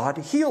then God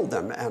healed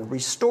them and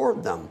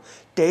restored them.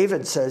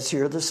 David says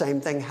here the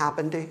same thing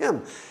happened to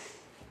him.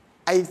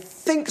 I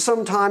think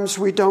sometimes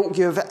we don't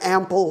give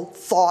ample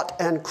thought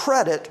and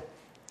credit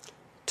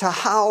to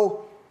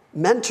how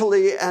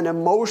mentally and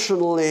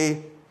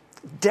emotionally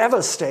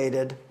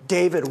devastated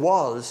David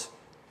was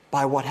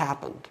by what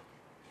happened.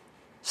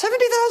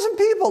 70,000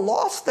 people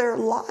lost their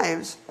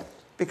lives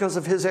because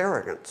of his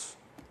arrogance.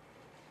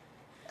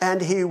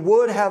 And he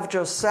would have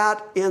just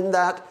sat in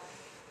that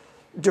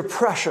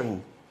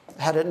depression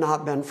had it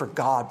not been for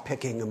God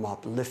picking him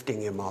up,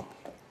 lifting him up,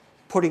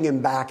 putting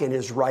him back in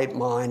his right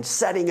mind,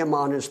 setting him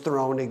on his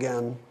throne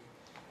again,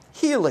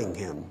 healing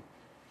him.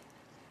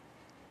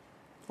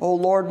 O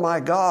Lord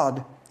my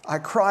God, I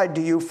cried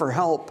to you for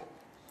help,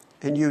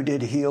 and you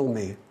did heal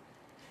me.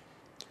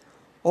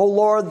 O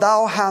Lord,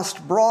 thou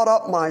hast brought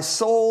up my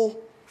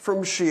soul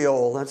from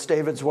Sheol. That's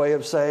David's way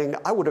of saying,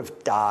 I would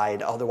have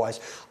died otherwise.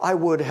 I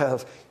would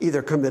have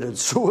either committed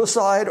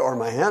suicide or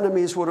my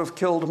enemies would have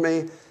killed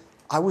me.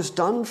 I was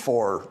done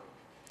for.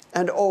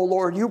 And, O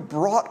Lord, you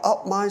brought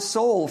up my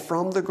soul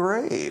from the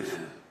grave.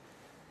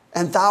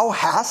 And thou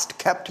hast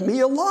kept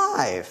me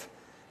alive,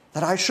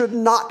 that I should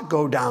not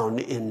go down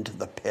into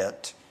the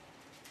pit.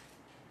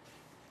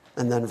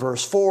 And then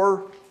verse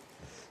 4,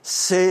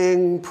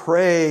 sing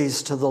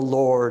praise to the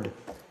Lord,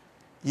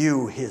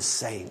 you his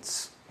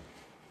saints,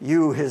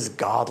 you his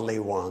godly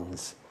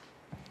ones,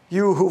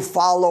 you who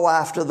follow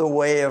after the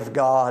way of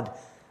God.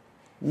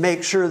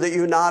 Make sure that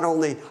you not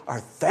only are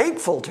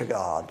thankful to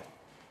God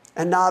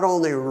and not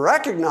only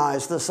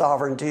recognize the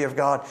sovereignty of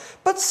God,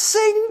 but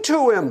sing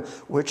to him,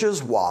 which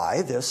is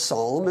why this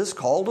psalm is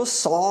called a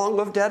song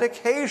of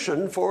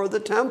dedication for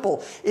the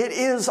temple. It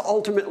is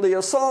ultimately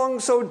a song,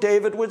 so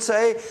David would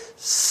say,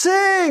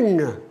 sing.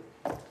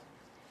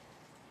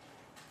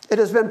 It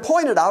has been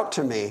pointed out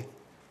to me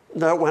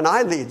that when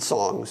I lead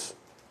songs,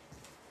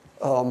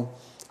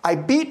 I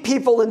beat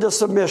people into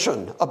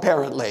submission,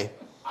 apparently,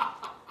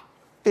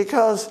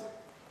 because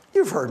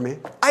you've heard me.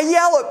 I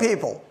yell at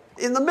people.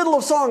 In the middle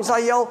of songs, I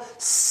yell,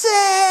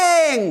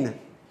 sing!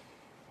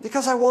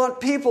 Because I want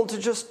people to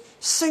just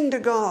sing to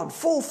God,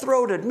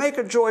 full-throated, make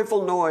a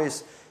joyful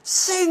noise.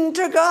 Sing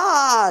to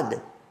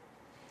God!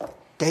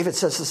 David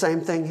says the same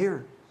thing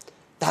here.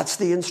 That's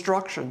the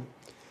instruction.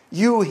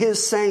 You,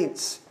 his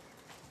saints,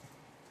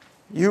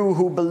 you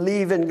who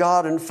believe in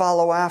God and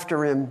follow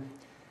after him,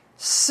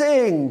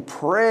 sing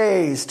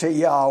praise to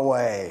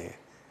Yahweh,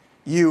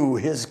 you,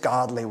 his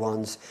godly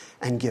ones,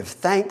 and give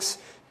thanks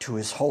to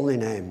his holy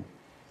name.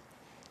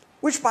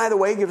 Which, by the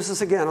way, gives us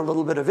again a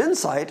little bit of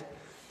insight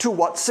to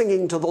what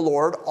singing to the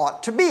Lord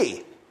ought to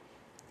be.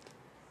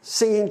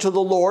 Singing to the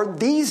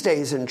Lord these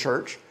days in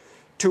church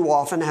too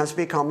often has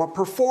become a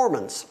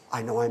performance.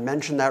 I know I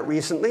mentioned that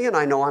recently, and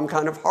I know I'm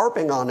kind of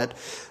harping on it.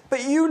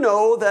 But you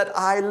know that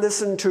I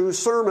listen to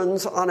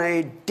sermons on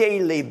a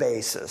daily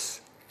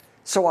basis.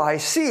 So I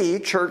see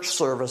church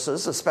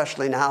services,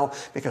 especially now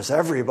because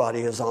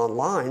everybody is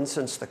online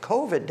since the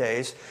COVID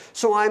days,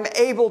 so I'm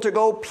able to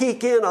go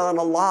peek in on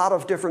a lot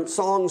of different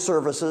song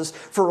services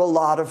for a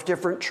lot of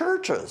different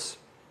churches.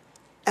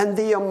 And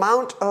the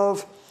amount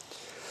of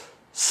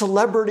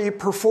celebrity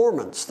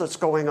performance that's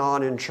going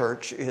on in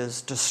church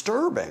is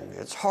disturbing.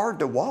 It's hard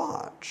to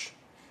watch.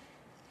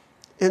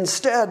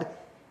 Instead,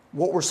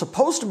 what we're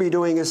supposed to be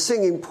doing is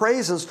singing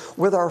praises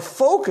with our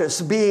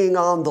focus being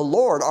on the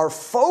Lord. Our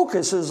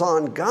focus is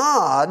on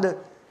God,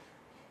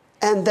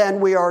 and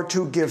then we are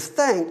to give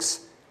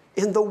thanks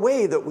in the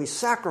way that we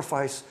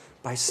sacrifice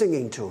by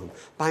singing to him,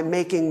 by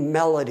making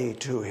melody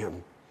to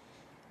him,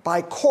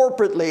 by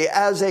corporately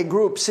as a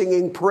group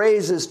singing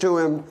praises to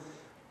him.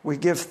 We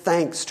give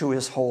thanks to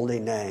his holy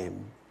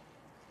name.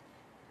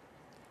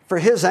 For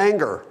his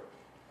anger,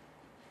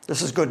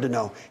 this is good to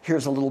know.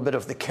 Here's a little bit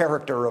of the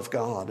character of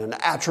God, an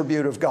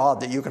attribute of God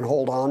that you can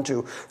hold on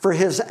to. For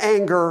his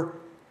anger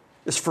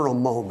is for a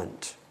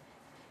moment.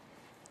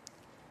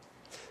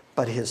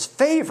 But his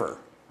favor,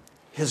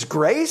 his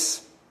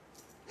grace,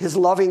 his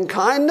loving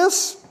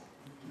kindness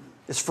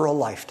is for a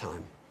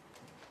lifetime.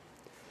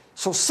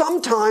 So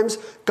sometimes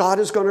God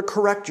is going to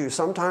correct you.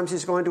 Sometimes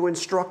he's going to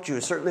instruct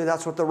you. Certainly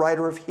that's what the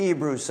writer of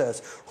Hebrews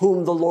says.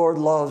 Whom the Lord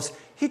loves,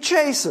 he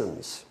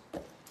chastens.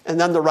 And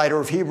then the writer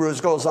of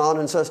Hebrews goes on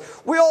and says,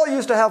 we all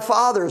used to have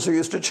fathers who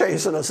used to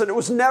chasten us, and it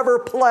was never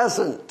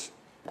pleasant.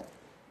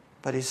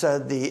 But he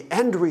said the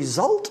end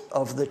result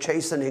of the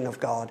chastening of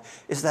God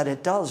is that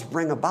it does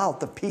bring about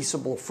the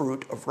peaceable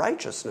fruit of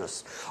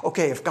righteousness.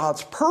 Okay, if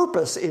God's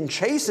purpose in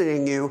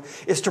chastening you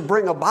is to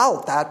bring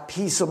about that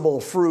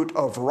peaceable fruit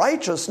of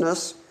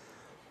righteousness,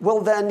 well,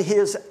 then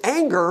his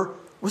anger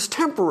was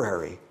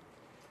temporary.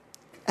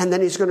 And then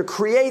he's going to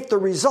create the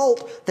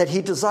result that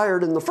he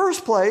desired in the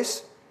first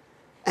place,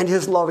 And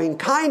his loving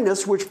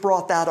kindness, which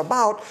brought that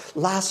about,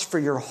 lasts for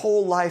your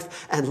whole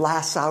life and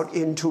lasts out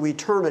into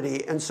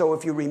eternity. And so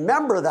if you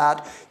remember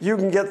that, you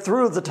can get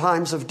through the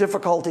times of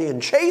difficulty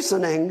and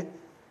chastening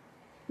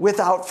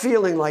without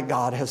feeling like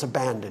God has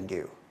abandoned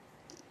you.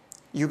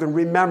 You can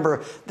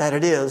remember that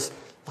it is,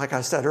 like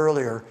I said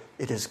earlier,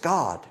 it is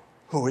God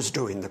who is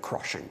doing the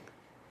crushing.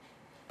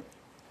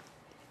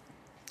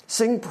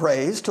 Sing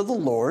praise to the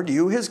Lord,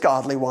 you his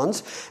godly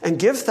ones, and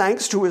give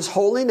thanks to his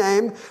holy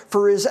name,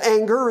 for his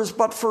anger is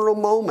but for a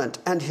moment,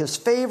 and his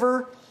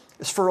favor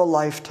is for a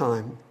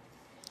lifetime.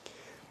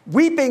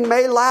 Weeping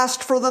may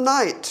last for the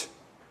night,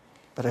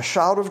 but a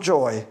shout of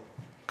joy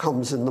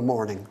comes in the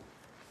morning.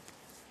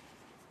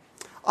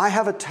 I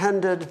have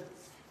attended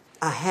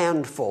a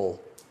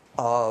handful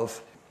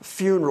of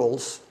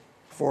funerals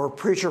for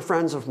preacher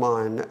friends of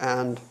mine,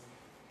 and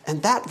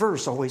that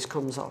verse always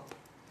comes up.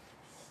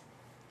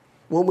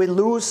 When we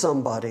lose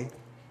somebody,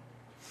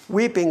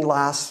 weeping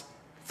lasts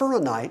for a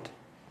night.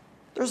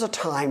 There's a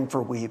time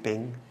for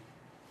weeping.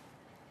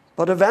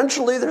 But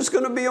eventually there's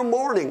going to be a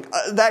morning.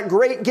 That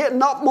great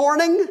getting up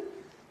morning,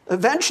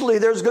 eventually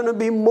there's going to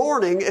be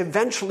morning.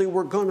 Eventually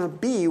we're going to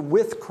be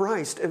with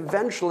Christ.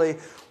 Eventually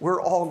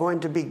we're all going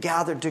to be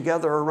gathered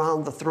together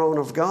around the throne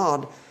of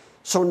God.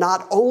 So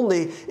not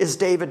only is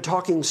David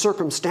talking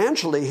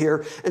circumstantially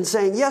here and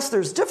saying, yes,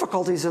 there's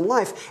difficulties in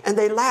life, and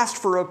they last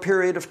for a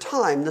period of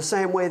time, the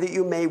same way that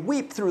you may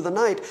weep through the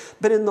night.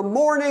 But in the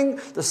morning,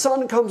 the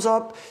sun comes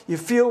up, you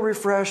feel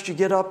refreshed, you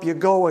get up, you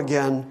go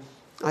again.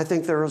 I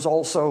think there is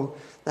also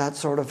that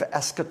sort of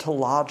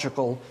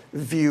eschatological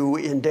view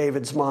in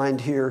David's mind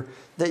here,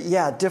 that,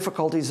 yeah,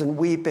 difficulties and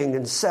weeping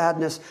and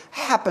sadness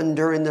happen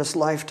during this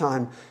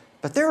lifetime,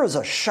 but there is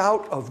a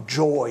shout of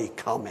joy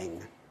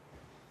coming.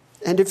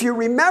 And if you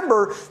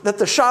remember that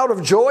the shout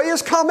of joy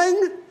is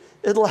coming,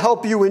 it'll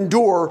help you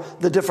endure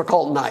the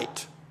difficult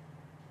night.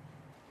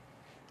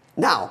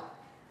 Now,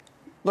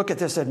 look at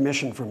this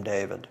admission from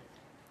David.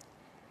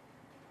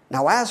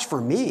 Now, as for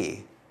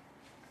me,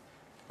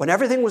 when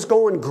everything was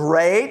going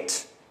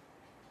great,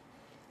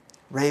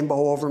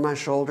 rainbow over my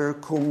shoulder,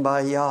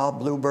 kumbaya,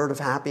 bluebird of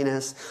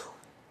happiness,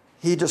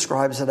 he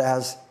describes it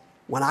as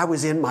when I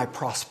was in my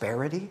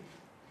prosperity.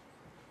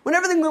 When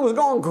everything was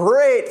going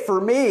great for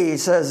me,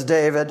 says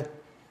David,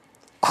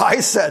 I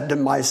said to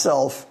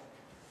myself,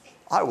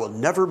 I will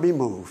never be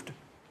moved.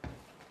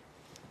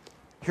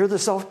 Hear the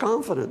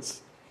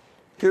self-confidence.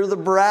 Hear the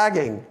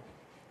bragging.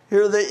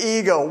 Hear the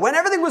ego. When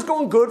everything was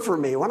going good for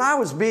me, when I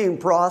was being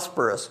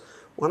prosperous,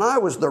 when I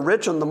was the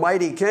rich and the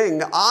mighty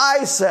king,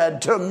 I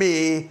said to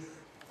me,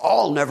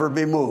 I'll never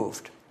be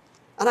moved.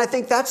 And I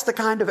think that's the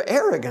kind of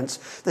arrogance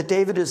that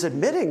David is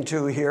admitting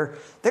to here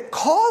that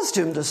caused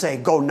him to say,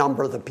 go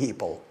number the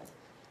people.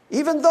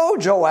 Even though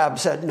Joab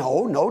said,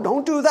 no,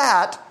 don't do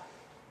that.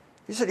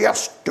 He said,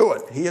 yes, do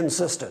it. He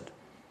insisted.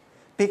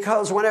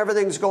 Because when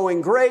everything's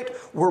going great,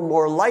 we're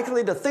more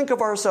likely to think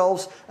of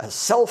ourselves as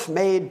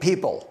self-made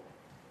people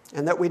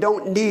and that we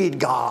don't need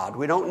God.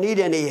 We don't need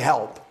any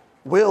help.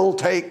 We'll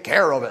take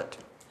care of it.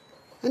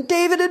 And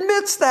David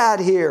admits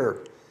that here.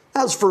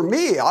 As for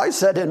me, I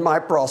said in my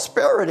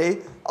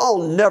prosperity,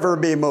 I'll never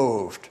be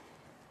moved.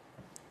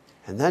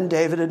 And then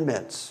David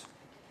admits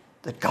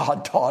that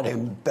God taught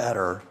him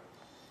better.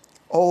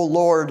 O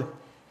Lord,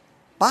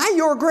 by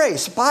your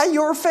grace, by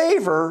your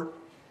favor,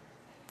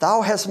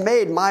 thou hast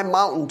made my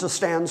mountain to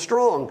stand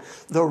strong.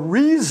 The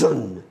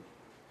reason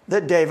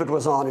that David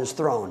was on his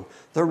throne,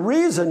 the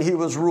reason he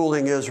was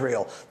ruling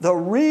Israel, the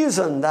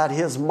reason that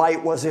his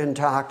might was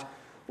intact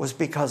was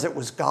because it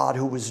was God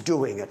who was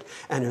doing it.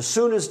 And as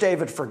soon as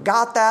David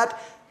forgot that,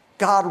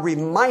 God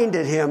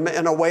reminded him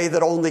in a way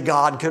that only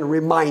God can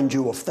remind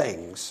you of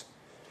things.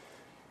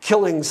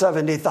 Killing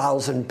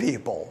 70,000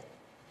 people.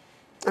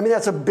 I mean,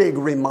 that's a big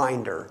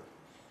reminder.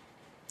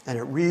 And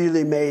it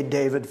really made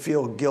David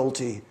feel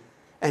guilty.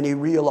 And he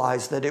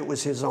realized that it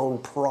was his own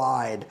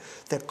pride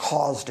that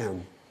caused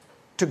him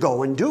to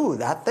go and do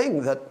that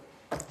thing that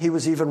he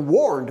was even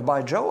warned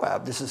by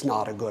Joab. This is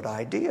not a good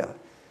idea.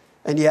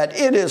 And yet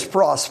in his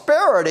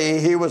prosperity,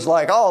 he was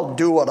like, I'll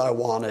do what I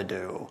want to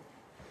do.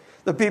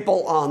 The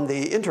people on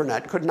the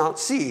internet could not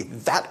see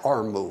that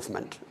arm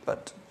movement,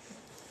 but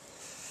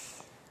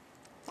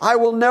I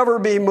will never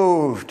be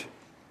moved.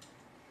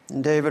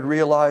 And David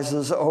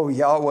realizes, oh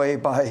Yahweh,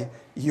 by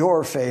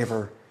your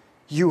favor,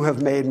 you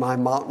have made my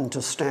mountain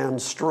to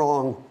stand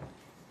strong.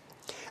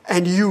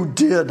 And you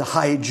did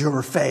hide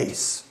your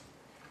face.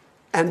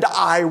 And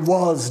I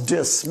was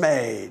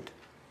dismayed.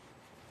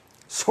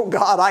 So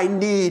God, I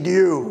need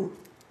you.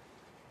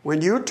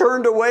 When you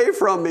turned away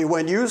from me,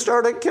 when you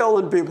started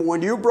killing people,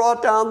 when you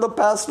brought down the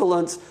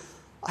pestilence,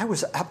 I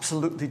was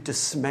absolutely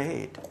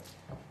dismayed.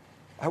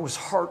 I was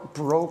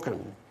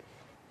heartbroken.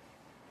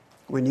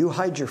 When you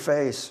hide your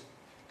face,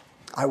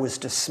 I was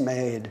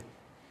dismayed.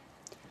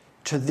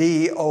 To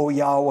thee, O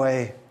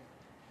Yahweh,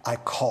 I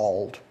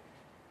called.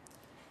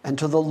 And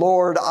to the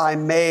Lord I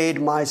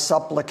made my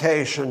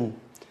supplication.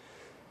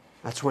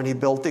 That's when he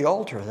built the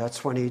altar.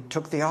 That's when he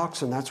took the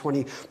oxen. That's when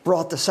he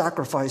brought the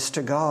sacrifice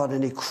to God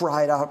and he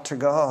cried out to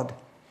God.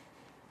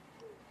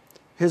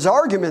 His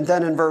argument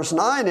then in verse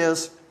 9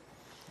 is,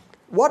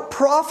 what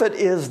profit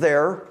is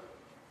there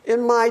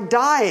in my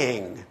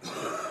dying?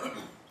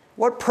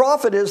 What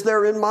profit is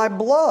there in my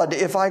blood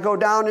if I go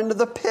down into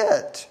the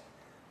pit?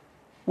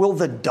 Will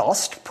the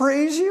dust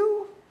praise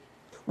you?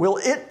 Will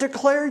it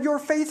declare your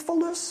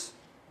faithfulness?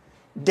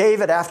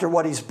 David, after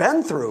what he's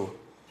been through,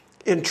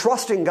 in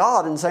trusting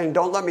God and saying,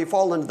 don't let me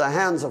fall into the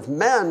hands of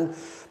men,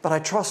 but I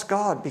trust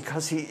God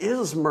because he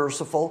is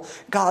merciful.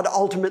 God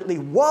ultimately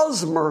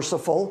was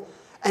merciful.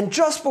 And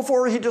just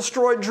before he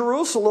destroyed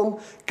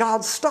Jerusalem,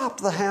 God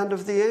stopped the hand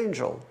of the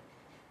angel.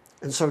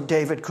 And so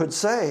David could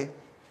say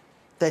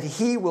that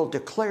he will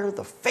declare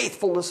the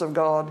faithfulness of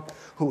God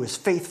who is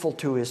faithful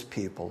to his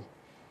people.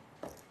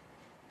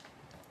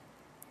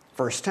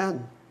 Verse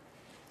 10.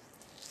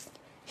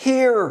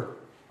 Hear,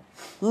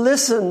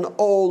 listen,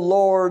 O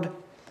Lord,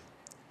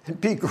 and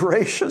be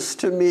gracious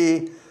to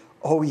me,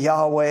 O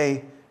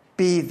Yahweh,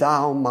 be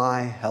thou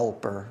my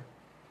helper.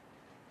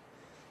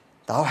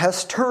 Thou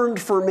hast turned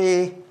for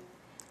me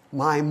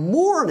my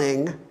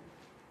mourning,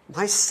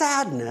 my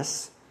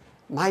sadness,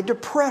 my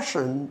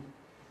depression.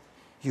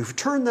 You've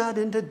turned that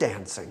into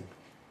dancing.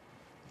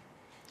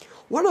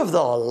 One of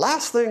the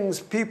last things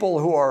people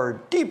who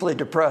are deeply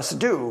depressed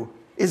do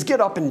is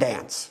get up and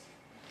dance.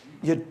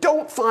 You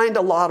don't find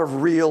a lot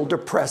of real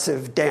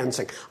depressive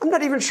dancing. I'm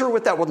not even sure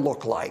what that would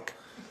look like.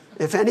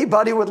 If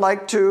anybody would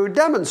like to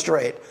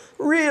demonstrate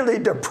really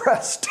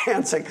depressed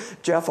dancing,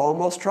 Jeff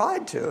almost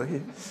tried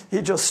to.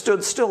 He just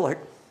stood still like,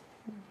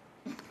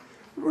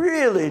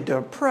 really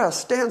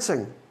depressed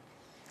dancing.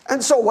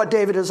 And so what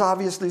David is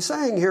obviously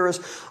saying here is,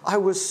 I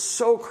was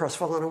so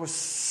crestfallen, I was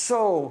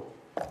so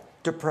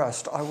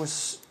depressed, I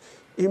was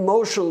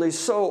emotionally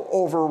so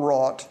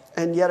overwrought,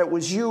 and yet it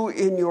was you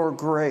in your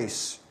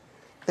grace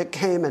that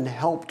came and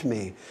helped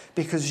me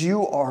because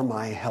you are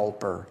my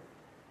helper.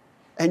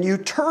 And you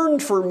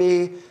turned for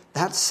me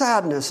that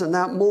sadness and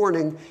that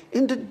mourning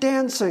into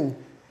dancing.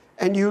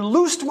 And you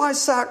loosed my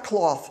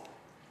sackcloth.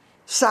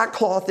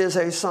 Sackcloth is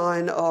a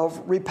sign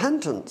of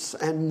repentance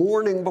and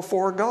mourning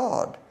before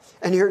God.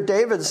 And here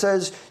David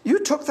says,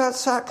 you took that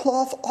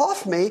sackcloth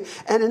off me,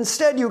 and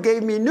instead you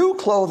gave me new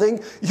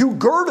clothing. You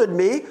girded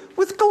me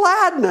with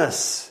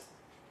gladness.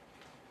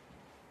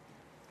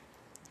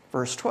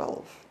 Verse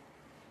 12.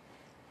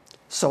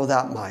 So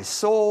that my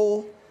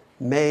soul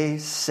may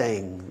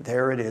sing.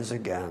 There it is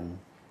again.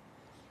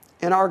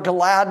 In our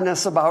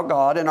gladness about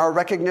God, in our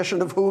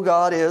recognition of who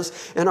God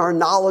is, in our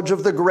knowledge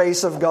of the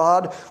grace of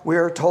God, we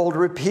are told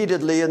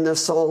repeatedly in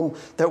this psalm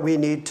that we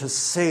need to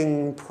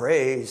sing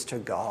praise to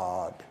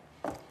God.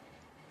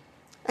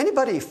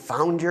 Anybody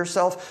found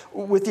yourself,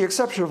 with the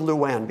exception of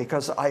Luann,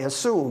 because I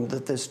assume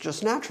that this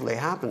just naturally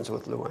happens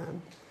with Luann,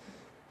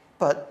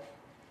 but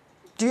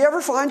do you ever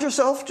find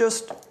yourself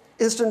just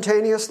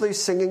instantaneously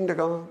singing to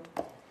God?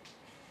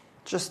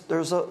 Just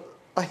there's a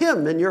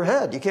hymn in your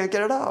head. You can't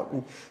get it out.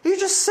 And you're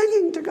just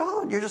singing to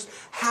God. You're just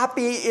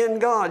happy in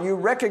God. You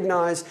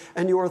recognize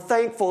and you are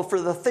thankful for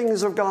the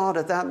things of God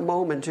at that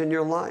moment in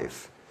your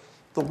life.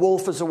 The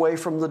wolf is away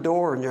from the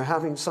door and you're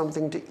having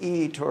something to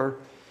eat, or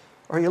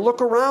you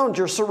look around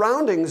your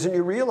surroundings and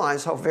you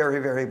realize how very,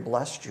 very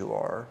blessed you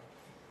are.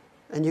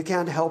 And you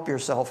can't help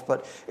yourself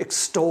but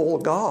extol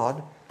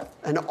God.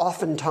 And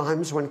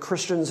oftentimes when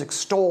Christians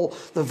extol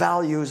the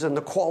values and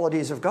the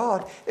qualities of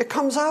God, it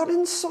comes out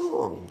in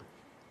song.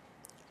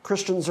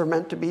 Christians are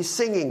meant to be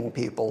singing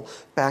people.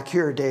 Back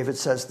here, David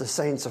says the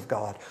saints of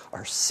God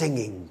are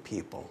singing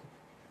people.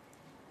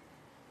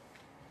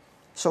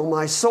 So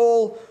my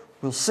soul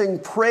will sing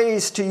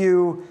praise to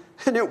you,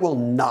 and it will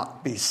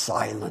not be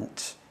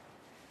silent.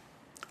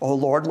 O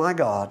Lord my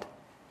God,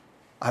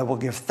 I will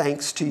give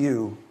thanks to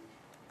you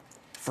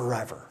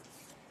forever.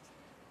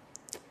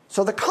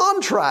 So the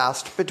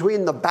contrast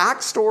between the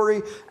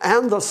backstory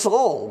and the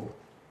psalm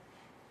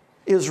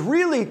is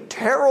really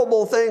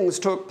terrible things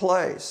took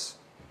place.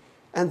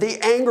 And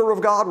the anger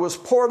of God was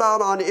poured out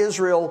on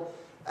Israel,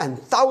 and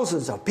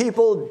thousands of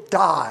people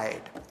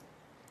died.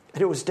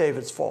 And it was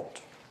David's fault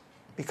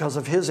because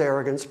of his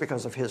arrogance,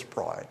 because of his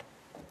pride.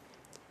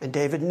 And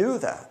David knew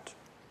that.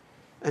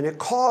 And it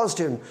caused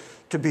him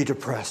to be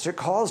depressed. It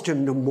caused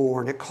him to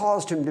mourn. It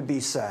caused him to be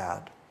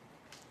sad.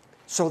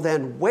 So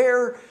then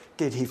where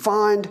did he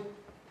find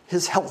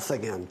his health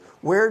again?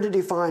 Where did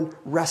he find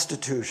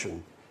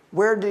restitution?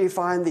 Where did he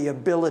find the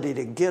ability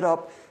to get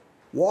up,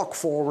 walk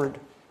forward,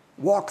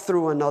 walk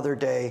through another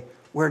day?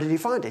 Where did he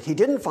find it? He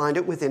didn't find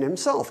it within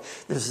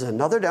himself. This is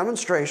another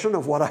demonstration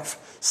of what I've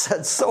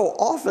said so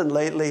often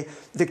lately.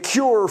 The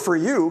cure for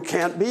you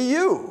can't be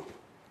you.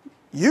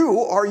 You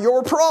are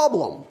your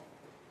problem.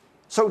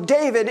 So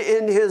David,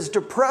 in his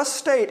depressed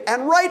state,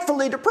 and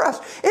rightfully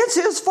depressed, it's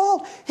his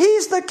fault.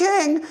 He's the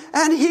king,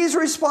 and he's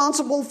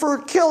responsible for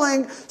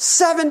killing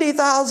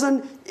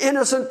 70,000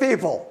 innocent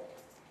people.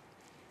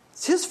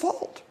 It's his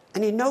fault,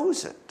 and he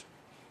knows it.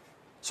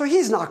 So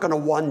he's not going to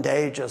one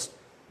day just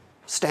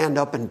stand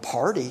up and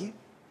party.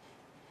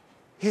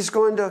 He's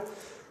going to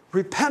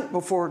repent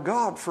before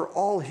God for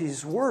all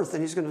he's worth,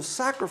 and he's going to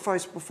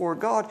sacrifice before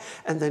God,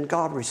 and then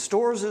God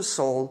restores his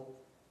soul,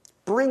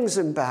 brings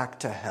him back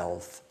to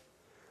health,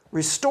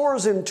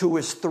 restores him to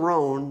his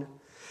throne,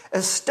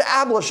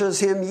 establishes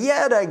him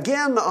yet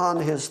again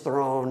on his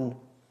throne.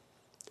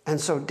 And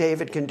so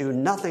David can do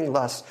nothing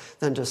less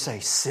than to say,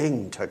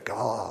 sing to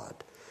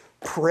God,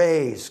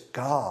 praise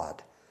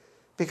God.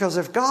 Because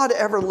if God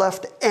ever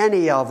left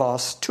any of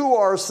us to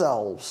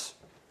ourselves,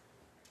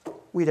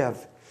 we'd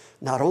have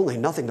not only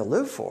nothing to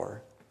live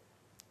for,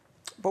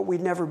 but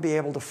we'd never be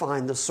able to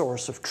find the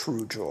source of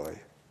true joy.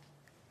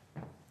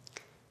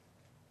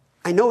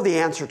 I know the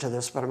answer to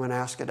this, but I'm going to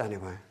ask it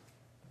anyway.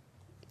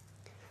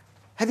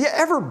 Have you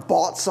ever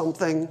bought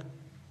something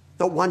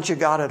that once you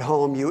got it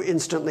home, you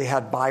instantly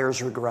had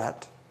buyer's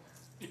regret?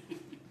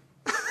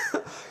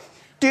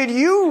 Did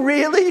you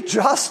really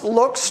just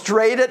look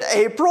straight at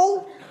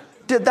April?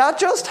 Did that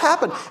just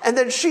happen? And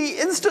then she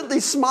instantly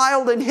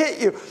smiled and hit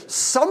you.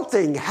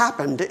 Something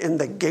happened in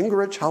the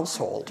Gingrich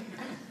household.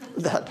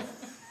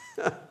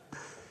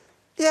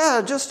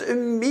 Yeah, just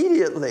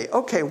immediately.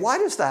 Okay, why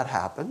does that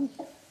happen?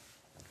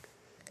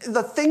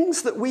 The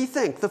things that we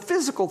think, the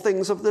physical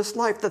things of this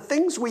life, the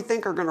things we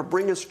think are going to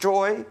bring us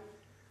joy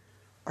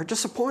are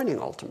disappointing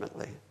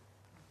ultimately.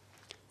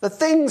 The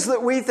things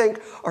that we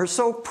think are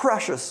so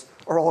precious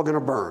are all going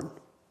to burn.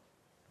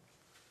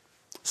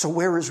 So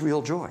where is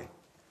real joy?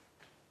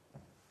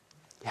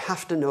 You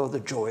have to know the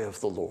joy of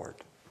the Lord.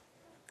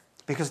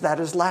 Because that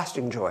is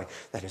lasting joy.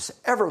 That is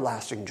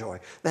everlasting joy.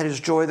 That is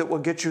joy that will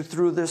get you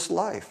through this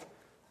life.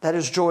 That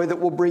is joy that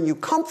will bring you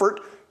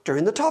comfort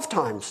during the tough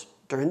times,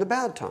 during the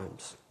bad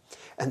times.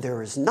 And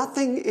there is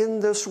nothing in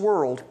this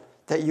world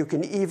that you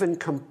can even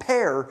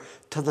compare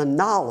to the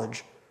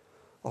knowledge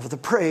of the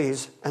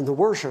praise and the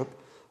worship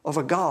of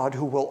a God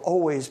who will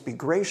always be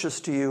gracious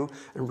to you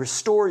and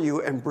restore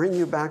you and bring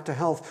you back to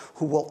health,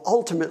 who will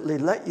ultimately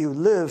let you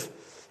live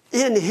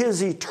in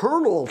his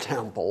eternal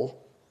temple,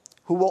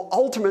 who will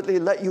ultimately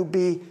let you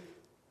be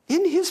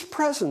in his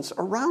presence,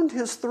 around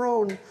his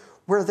throne,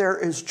 where there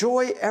is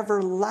joy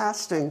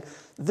everlasting.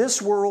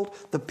 This world,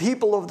 the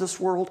people of this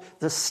world,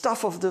 the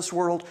stuff of this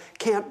world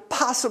can't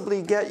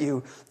possibly get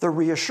you the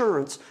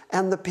reassurance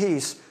and the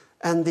peace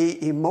and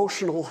the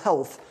emotional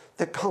health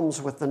that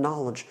comes with the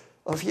knowledge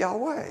of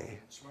Yahweh.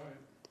 That's right.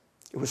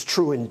 It was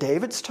true in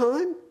David's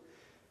time.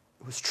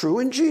 It was true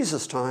in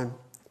Jesus' time.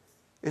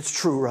 It's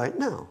true right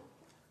now.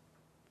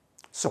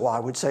 So I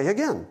would say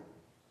again,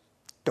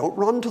 don't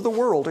run to the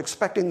world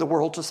expecting the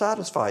world to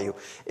satisfy you,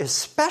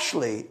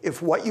 especially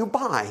if what you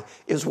buy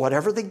is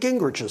whatever the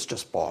Gingriches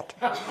just bought.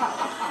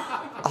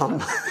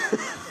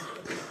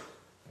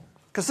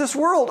 Because this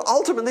world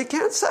ultimately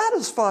can't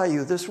satisfy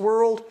you. This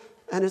world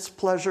and its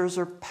pleasures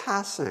are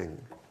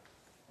passing.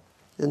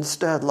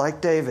 Instead,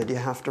 like David, you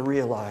have to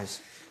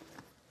realize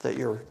that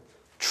your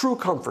true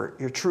comfort,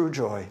 your true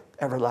joy,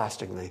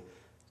 everlastingly,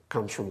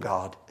 comes from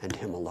God and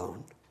him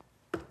alone.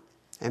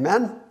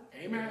 Amen?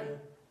 Amen.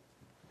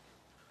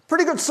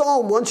 Pretty good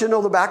psalm once you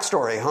know the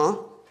backstory, huh?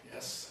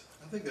 Yes.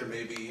 I think there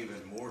may be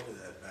even more to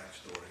that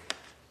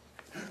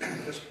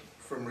backstory. Just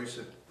from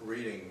recent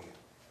reading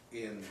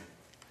in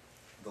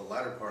the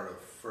latter part of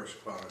 1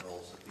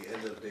 Chronicles, at the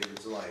end of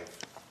David's life,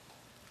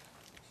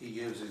 he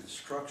gives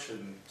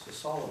instruction to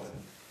Solomon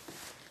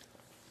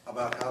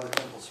about how the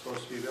temple's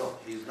supposed to be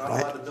built. He's not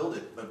allowed to build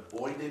it, but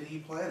boy did he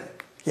plan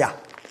it. Yeah.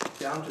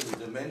 Down to the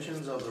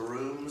dimensions of the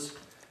rooms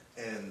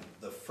and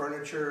the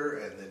furniture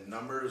and the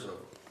numbers of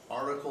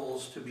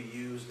articles to be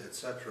used,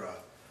 etc.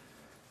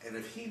 And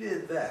if he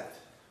did that,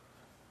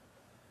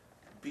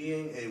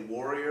 being a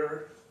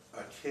warrior,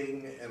 a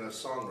king, and a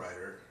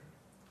songwriter,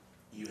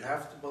 you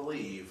have to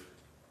believe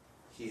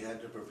he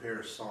had to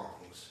prepare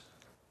songs.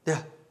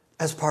 Yeah,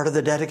 as part of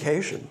the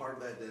dedication. Part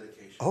of that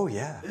dedication. Oh,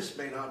 yeah. This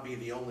may not be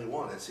the only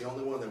one. It's the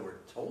only one that we're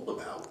told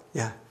about.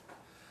 Yeah.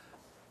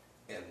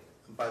 And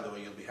by the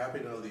way, you'll be happy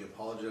to know the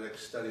Apologetic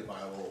Study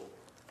Bible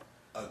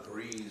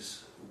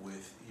agrees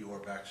with your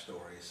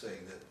backstory,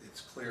 saying that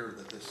it's clear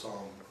that this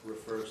psalm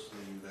refers to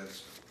the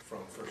events from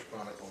First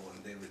Chronicle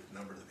when David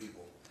numbered the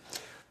people.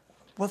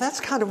 Well,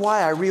 that's kind of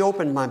why I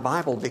reopened my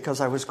Bible,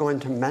 because I was going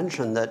to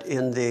mention that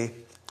in the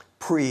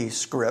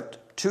pre-script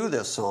to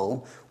this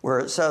psalm, where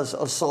it says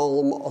a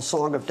psalm, a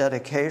song of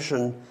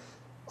dedication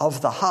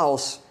of the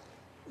house,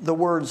 the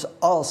words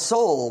a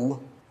psalm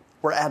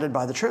were added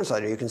by the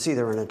translator. You can see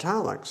they're in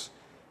italics.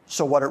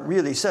 So what it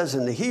really says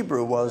in the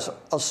Hebrew was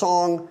a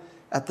song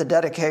at the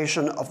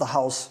dedication of the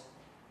house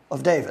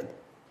of David.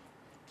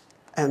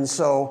 And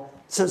so,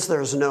 since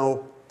there's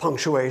no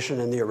punctuation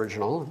in the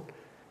original,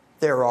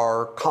 there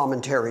are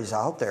commentaries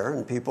out there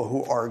and people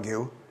who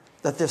argue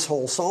that this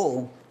whole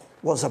psalm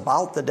was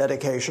about the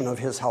dedication of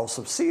his house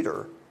of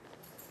cedar,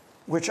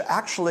 which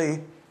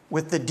actually,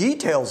 with the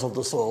details of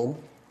the psalm,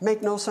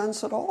 make no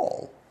sense at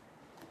all.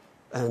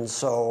 And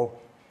so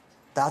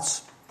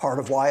that's part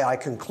of why I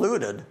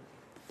concluded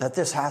that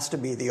this has to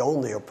be the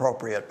only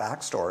appropriate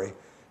backstory.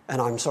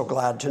 And I'm so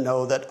glad to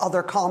know that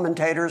other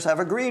commentators have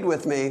agreed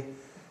with me.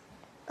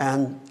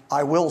 And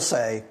I will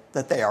say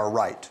that they are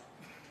right.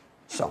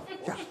 So,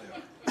 yeah.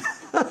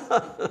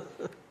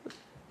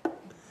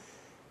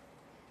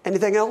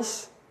 Anything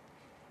else?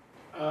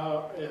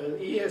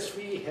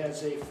 ESV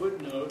has a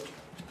footnote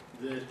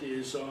that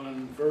is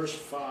on verse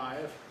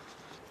 5,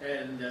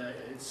 and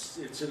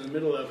it's in the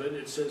middle of it.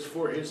 It says,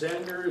 "For his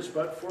anger is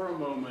but for a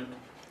moment,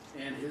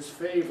 and his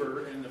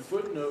favor," and the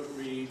footnote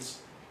reads,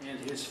 "and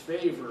his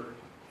favor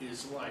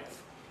is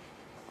life."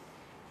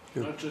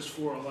 Yeah. Not just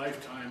for a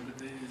lifetime,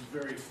 but his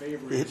very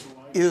favor It is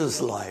life.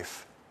 is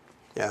life.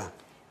 Yeah.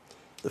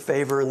 The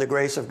favor and the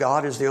grace of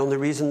God is the only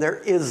reason there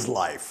is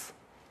life.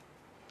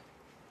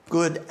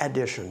 Good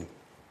addition.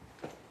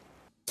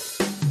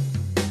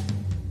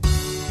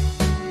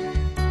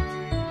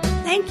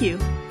 Thank you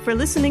for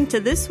listening to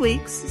this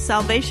week's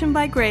Salvation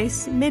by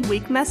Grace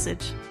midweek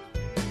message.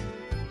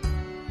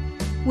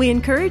 We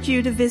encourage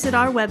you to visit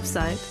our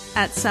website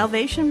at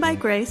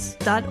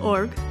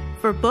salvationbygrace.org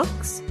for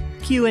books,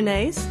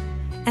 Q&As,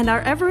 and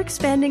our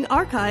ever-expanding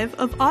archive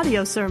of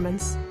audio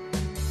sermons.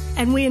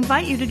 And we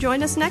invite you to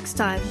join us next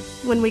time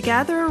when we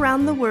gather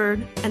around the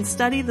Word and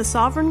study the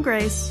sovereign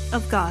grace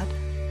of God.